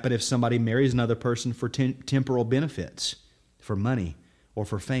could happen if somebody marries another person for temporal benefits, for money, or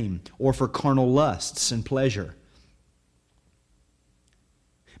for fame, or for carnal lusts and pleasure.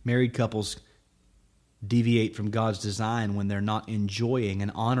 Married couples deviate from God's design when they're not enjoying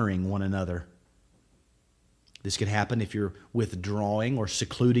and honoring one another. This could happen if you're withdrawing or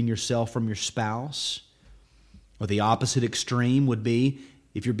secluding yourself from your spouse. Or the opposite extreme would be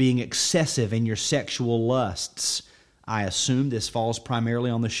if you're being excessive in your sexual lusts. I assume this falls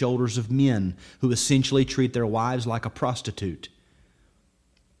primarily on the shoulders of men who essentially treat their wives like a prostitute,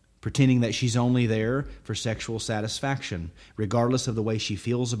 pretending that she's only there for sexual satisfaction. Regardless of the way she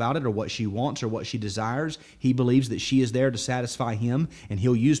feels about it or what she wants or what she desires, he believes that she is there to satisfy him, and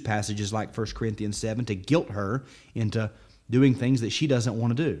he'll use passages like 1 Corinthians 7 to guilt her into doing things that she doesn't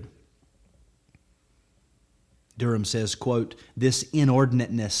want to do. Durham says, quote, "This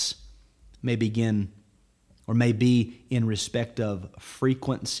inordinateness may begin or may be in respect of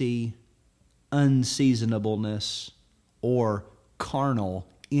frequency, unseasonableness, or carnal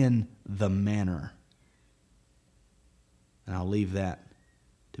in the manner." And I'll leave that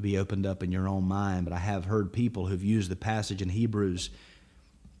to be opened up in your own mind, but I have heard people who've used the passage in Hebrews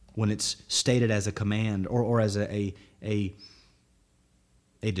when it's stated as a command or as a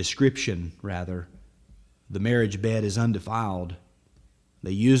description, rather. The marriage bed is undefiled.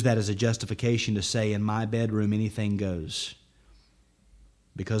 They use that as a justification to say, in my bedroom, anything goes.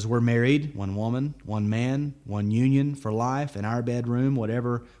 Because we're married, one woman, one man, one union for life, in our bedroom,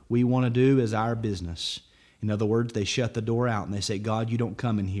 whatever we want to do is our business. In other words, they shut the door out and they say, God, you don't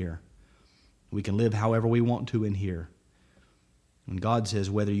come in here. We can live however we want to in here. And God says,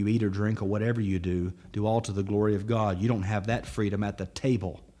 whether you eat or drink or whatever you do all to the glory of God. You don't have that freedom at the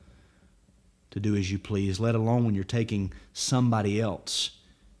table to do as you please, let alone when you're taking somebody else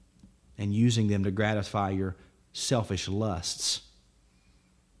and using them to gratify your selfish lusts.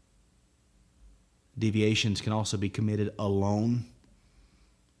 Deviations can also be committed alone.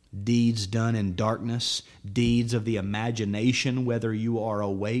 Deeds done in darkness, deeds of the imagination, whether you are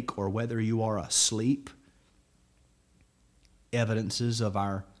awake or whether you are asleep. Evidences of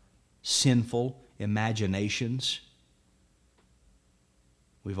our sinful imaginations.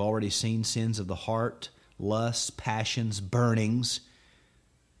 We've already seen sins of the heart, lusts, passions, burnings.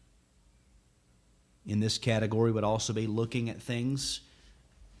 In this category would also be looking at things,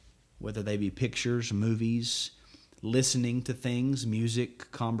 whether they be pictures, movies, listening to things, music,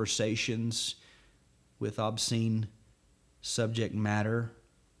 conversations with obscene subject matter,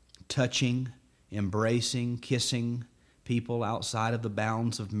 touching, embracing, kissing people outside of the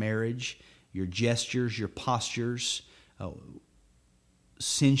bounds of marriage, your gestures, your postures,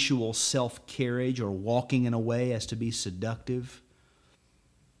 sensual self-carriage or walking in a way as to be seductive.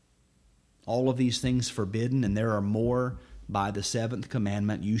 All of these things forbidden, and there are more by the seventh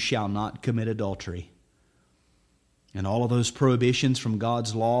commandment, you shall not commit adultery. And all of those prohibitions from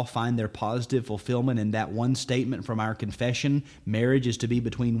God's law find their positive fulfillment in that one statement from our confession: marriage is to be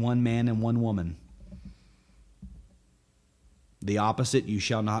between one man and one woman. The opposite, you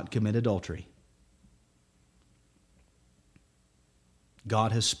shall not commit adultery.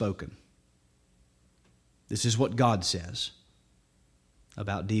 God has spoken. This is what God says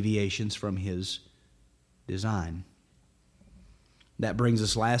about deviations from His design. That brings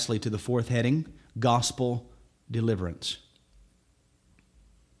us lastly to the fourth heading, gospel deliverance.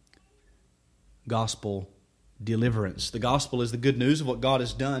 Gospel deliverance. The gospel is the good news of what God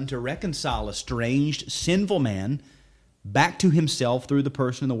has done to reconcile estranged, sinful man back to Himself through the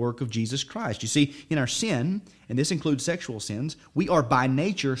person and the work of Jesus Christ. You see, in our sin, and this includes sexual sins, we are by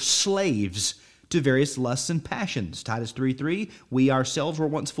nature slaves to various lusts and passions. Titus 3:3, we ourselves were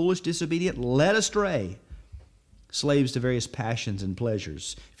once foolish, disobedient, led astray, slaves to various passions and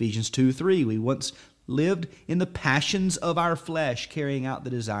pleasures. Ephesians 2:3, we once lived in the passions of our flesh, carrying out the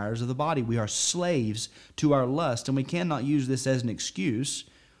desires of the body. We are slaves to our lust, and we cannot use this as an excuse.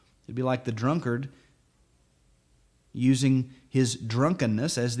 It'd be like the drunkard using his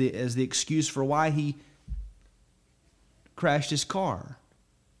drunkenness as the excuse for why he crashed his car.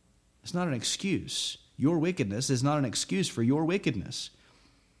 It's not an excuse. Your wickedness is not an excuse for your wickedness.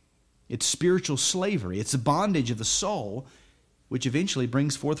 It's spiritual slavery. It's the bondage of the soul, which eventually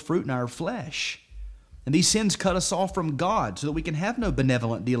brings forth fruit in our flesh. And these sins cut us off from God so that we can have no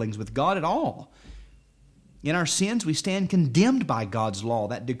benevolent dealings with God at all. In our sins, we stand condemned by God's law.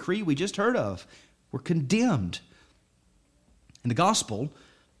 That decree we just heard of, we're condemned. And the gospel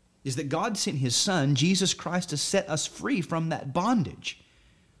is that God sent His Son, Jesus Christ, to set us free from that bondage.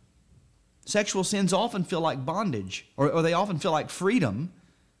 Sexual sins often feel like bondage, or they often feel like freedom,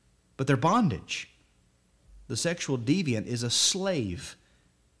 but they're bondage. The sexual deviant is a slave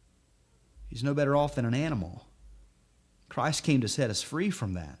He's no better off than an animal. Christ came to set us free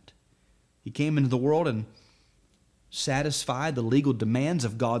from that. He came into the world and satisfied the legal demands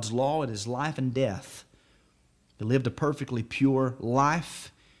of God's law in His life and death. He lived a perfectly pure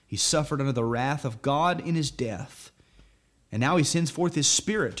life. He suffered under the wrath of God in His death. And now He sends forth His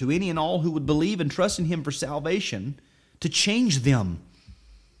Spirit to any and all who would believe and trust in Him for salvation to change them.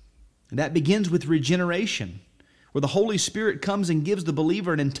 And that begins with regeneration, where the Holy Spirit comes and gives the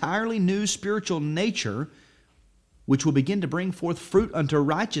believer an entirely new spiritual nature, which will begin to bring forth fruit unto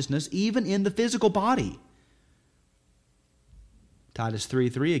righteousness even in the physical body. Titus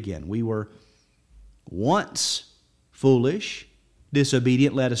 3:3 again. We were once foolish,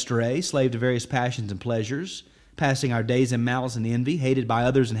 disobedient, led astray, slave to various passions and pleasures, passing our days in malice and envy, hated by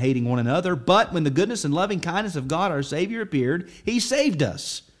others and hating one another. But when the goodness and loving kindness of God our Savior appeared, He saved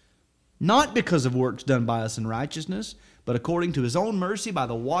us, not because of works done by us in righteousness, but according to His own mercy by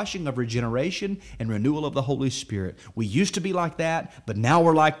the washing of regeneration and renewal of the Holy Spirit. We used to be like that, but now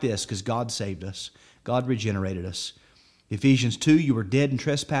we're like this because God saved us. God regenerated us. Ephesians 2, you were dead in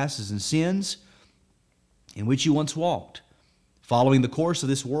trespasses and sins, in which you once walked, following the course of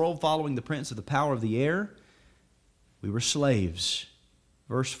this world, following the prince of the power of the air. We were slaves.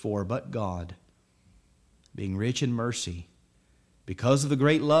 Verse 4, but God, being rich in mercy, because of the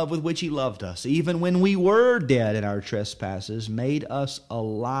great love with which He loved us, even when we were dead in our trespasses, made us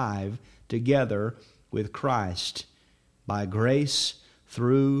alive together with Christ. By grace,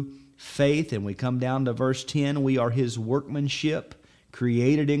 through faith. And we come down to verse 10, we are His workmanship,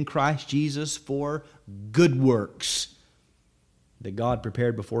 created in Christ Jesus for good works, that God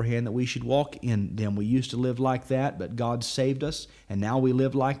prepared beforehand that we should walk in them. We used to live like that, but God saved us, and now we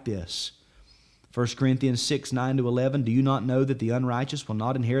live like this. 1 Corinthians 6, 9-11, do you not know that the unrighteous will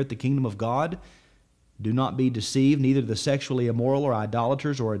not inherit the kingdom of God? Do not be deceived, neither the sexually immoral or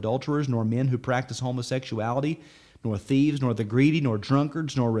idolaters or adulterers, nor men who practice homosexuality, nor thieves, nor the greedy, nor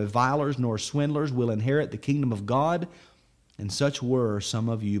drunkards, nor revilers, nor swindlers will inherit the kingdom of God. And such were some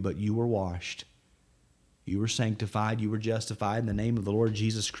of you, but you were washed. You were sanctified, you were justified in the name of the Lord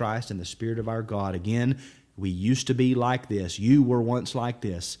Jesus Christ and the Spirit of our God. Again, we used to be like this. You were once like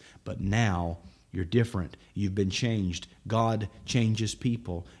this, but now you're different. You've been changed. God changes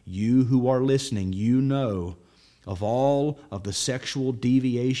people. You who are listening, you know of all of the sexual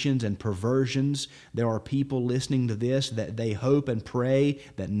deviations and perversions. There are people listening to this that they hope and pray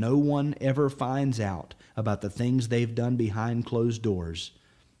that no one ever finds out about the things they've done behind closed doors.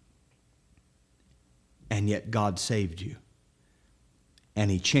 And yet God saved you.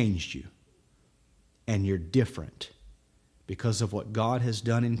 And He changed you. And you're different because of what God has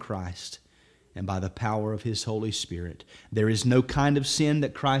done in Christ and by the power of His Holy Spirit. There is no kind of sin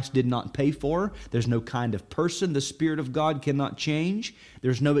that Christ did not pay for. There's no kind of person the Spirit of God cannot change.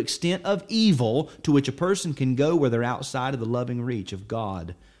 There's no extent of evil to which a person can go where they're outside of the loving reach of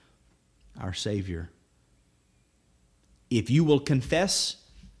God, our Savior. If you will confess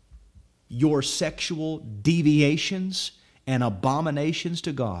your sexual deviations and abominations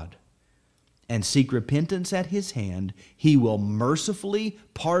to God and seek repentance at His hand, He will mercifully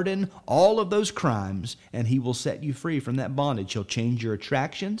pardon all of those crimes, and He will set you free from that bondage. He'll change your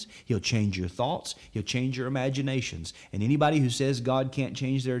attractions. He'll change your thoughts. He'll change your imaginations. And anybody who says God can't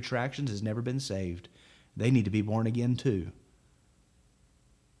change their attractions has never been saved. They need to be born again too.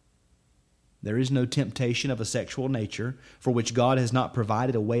 There is no temptation of a sexual nature for which God has not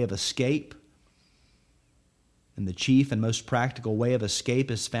provided a way of escape. And the chief and most practical way of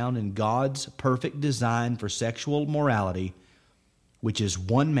escape is found in God's perfect design for sexual morality, which is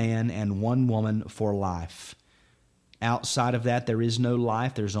one man and one woman for life. Outside of that, there is no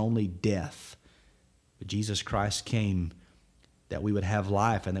life, there's only death. But Jesus Christ came that we would have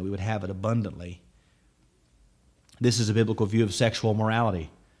life and that we would have it abundantly. This is a biblical view of sexual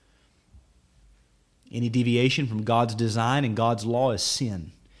morality. Any deviation from God's design and God's law is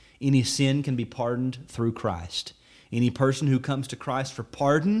sin. Any sin can be pardoned through Christ. Any person who comes to Christ for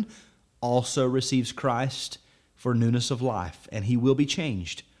pardon also receives Christ for newness of life, and he will be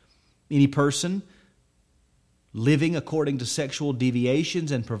changed. Any person living according to sexual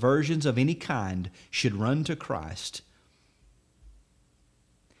deviations and perversions of any kind should run to Christ.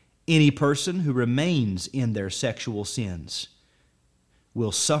 Any person who remains in their sexual sins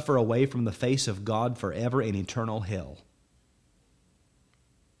will suffer away from the face of God forever in eternal hell.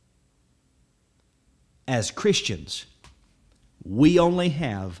 As Christians, we only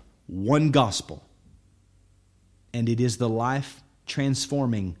have one gospel, and it is the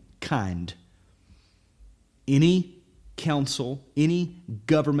life-transforming kind. Any council, any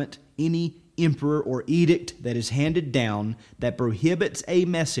government, any emperor or edict that is handed down that prohibits a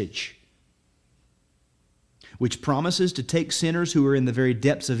message which promises to take sinners who are in the very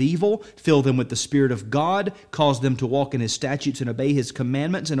depths of evil, fill them with the Spirit of God, cause them to walk in His statutes and obey His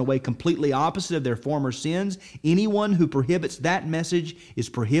commandments in a way completely opposite of their former sins. Anyone who prohibits that message is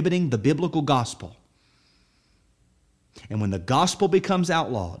prohibiting the biblical gospel. And when the gospel becomes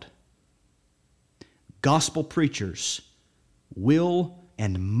outlawed, gospel preachers will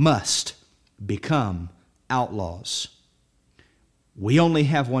and must become outlaws. We only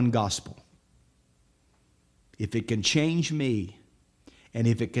have one gospel. If it can change me, and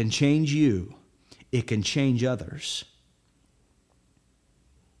if it can change you, it can change others.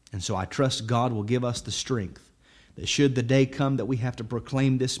 And so I trust God will give us the strength that should the day come that we have to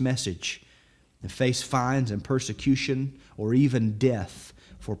proclaim this message and face fines and persecution or even death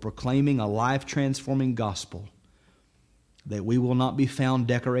for proclaiming a life-transforming gospel, that we will not be found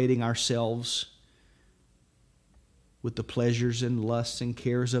decorating ourselves with the pleasures and lusts and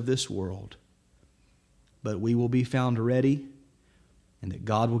cares of this world, but we will be found ready, and that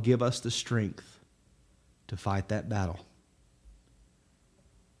God will give us the strength to fight that battle.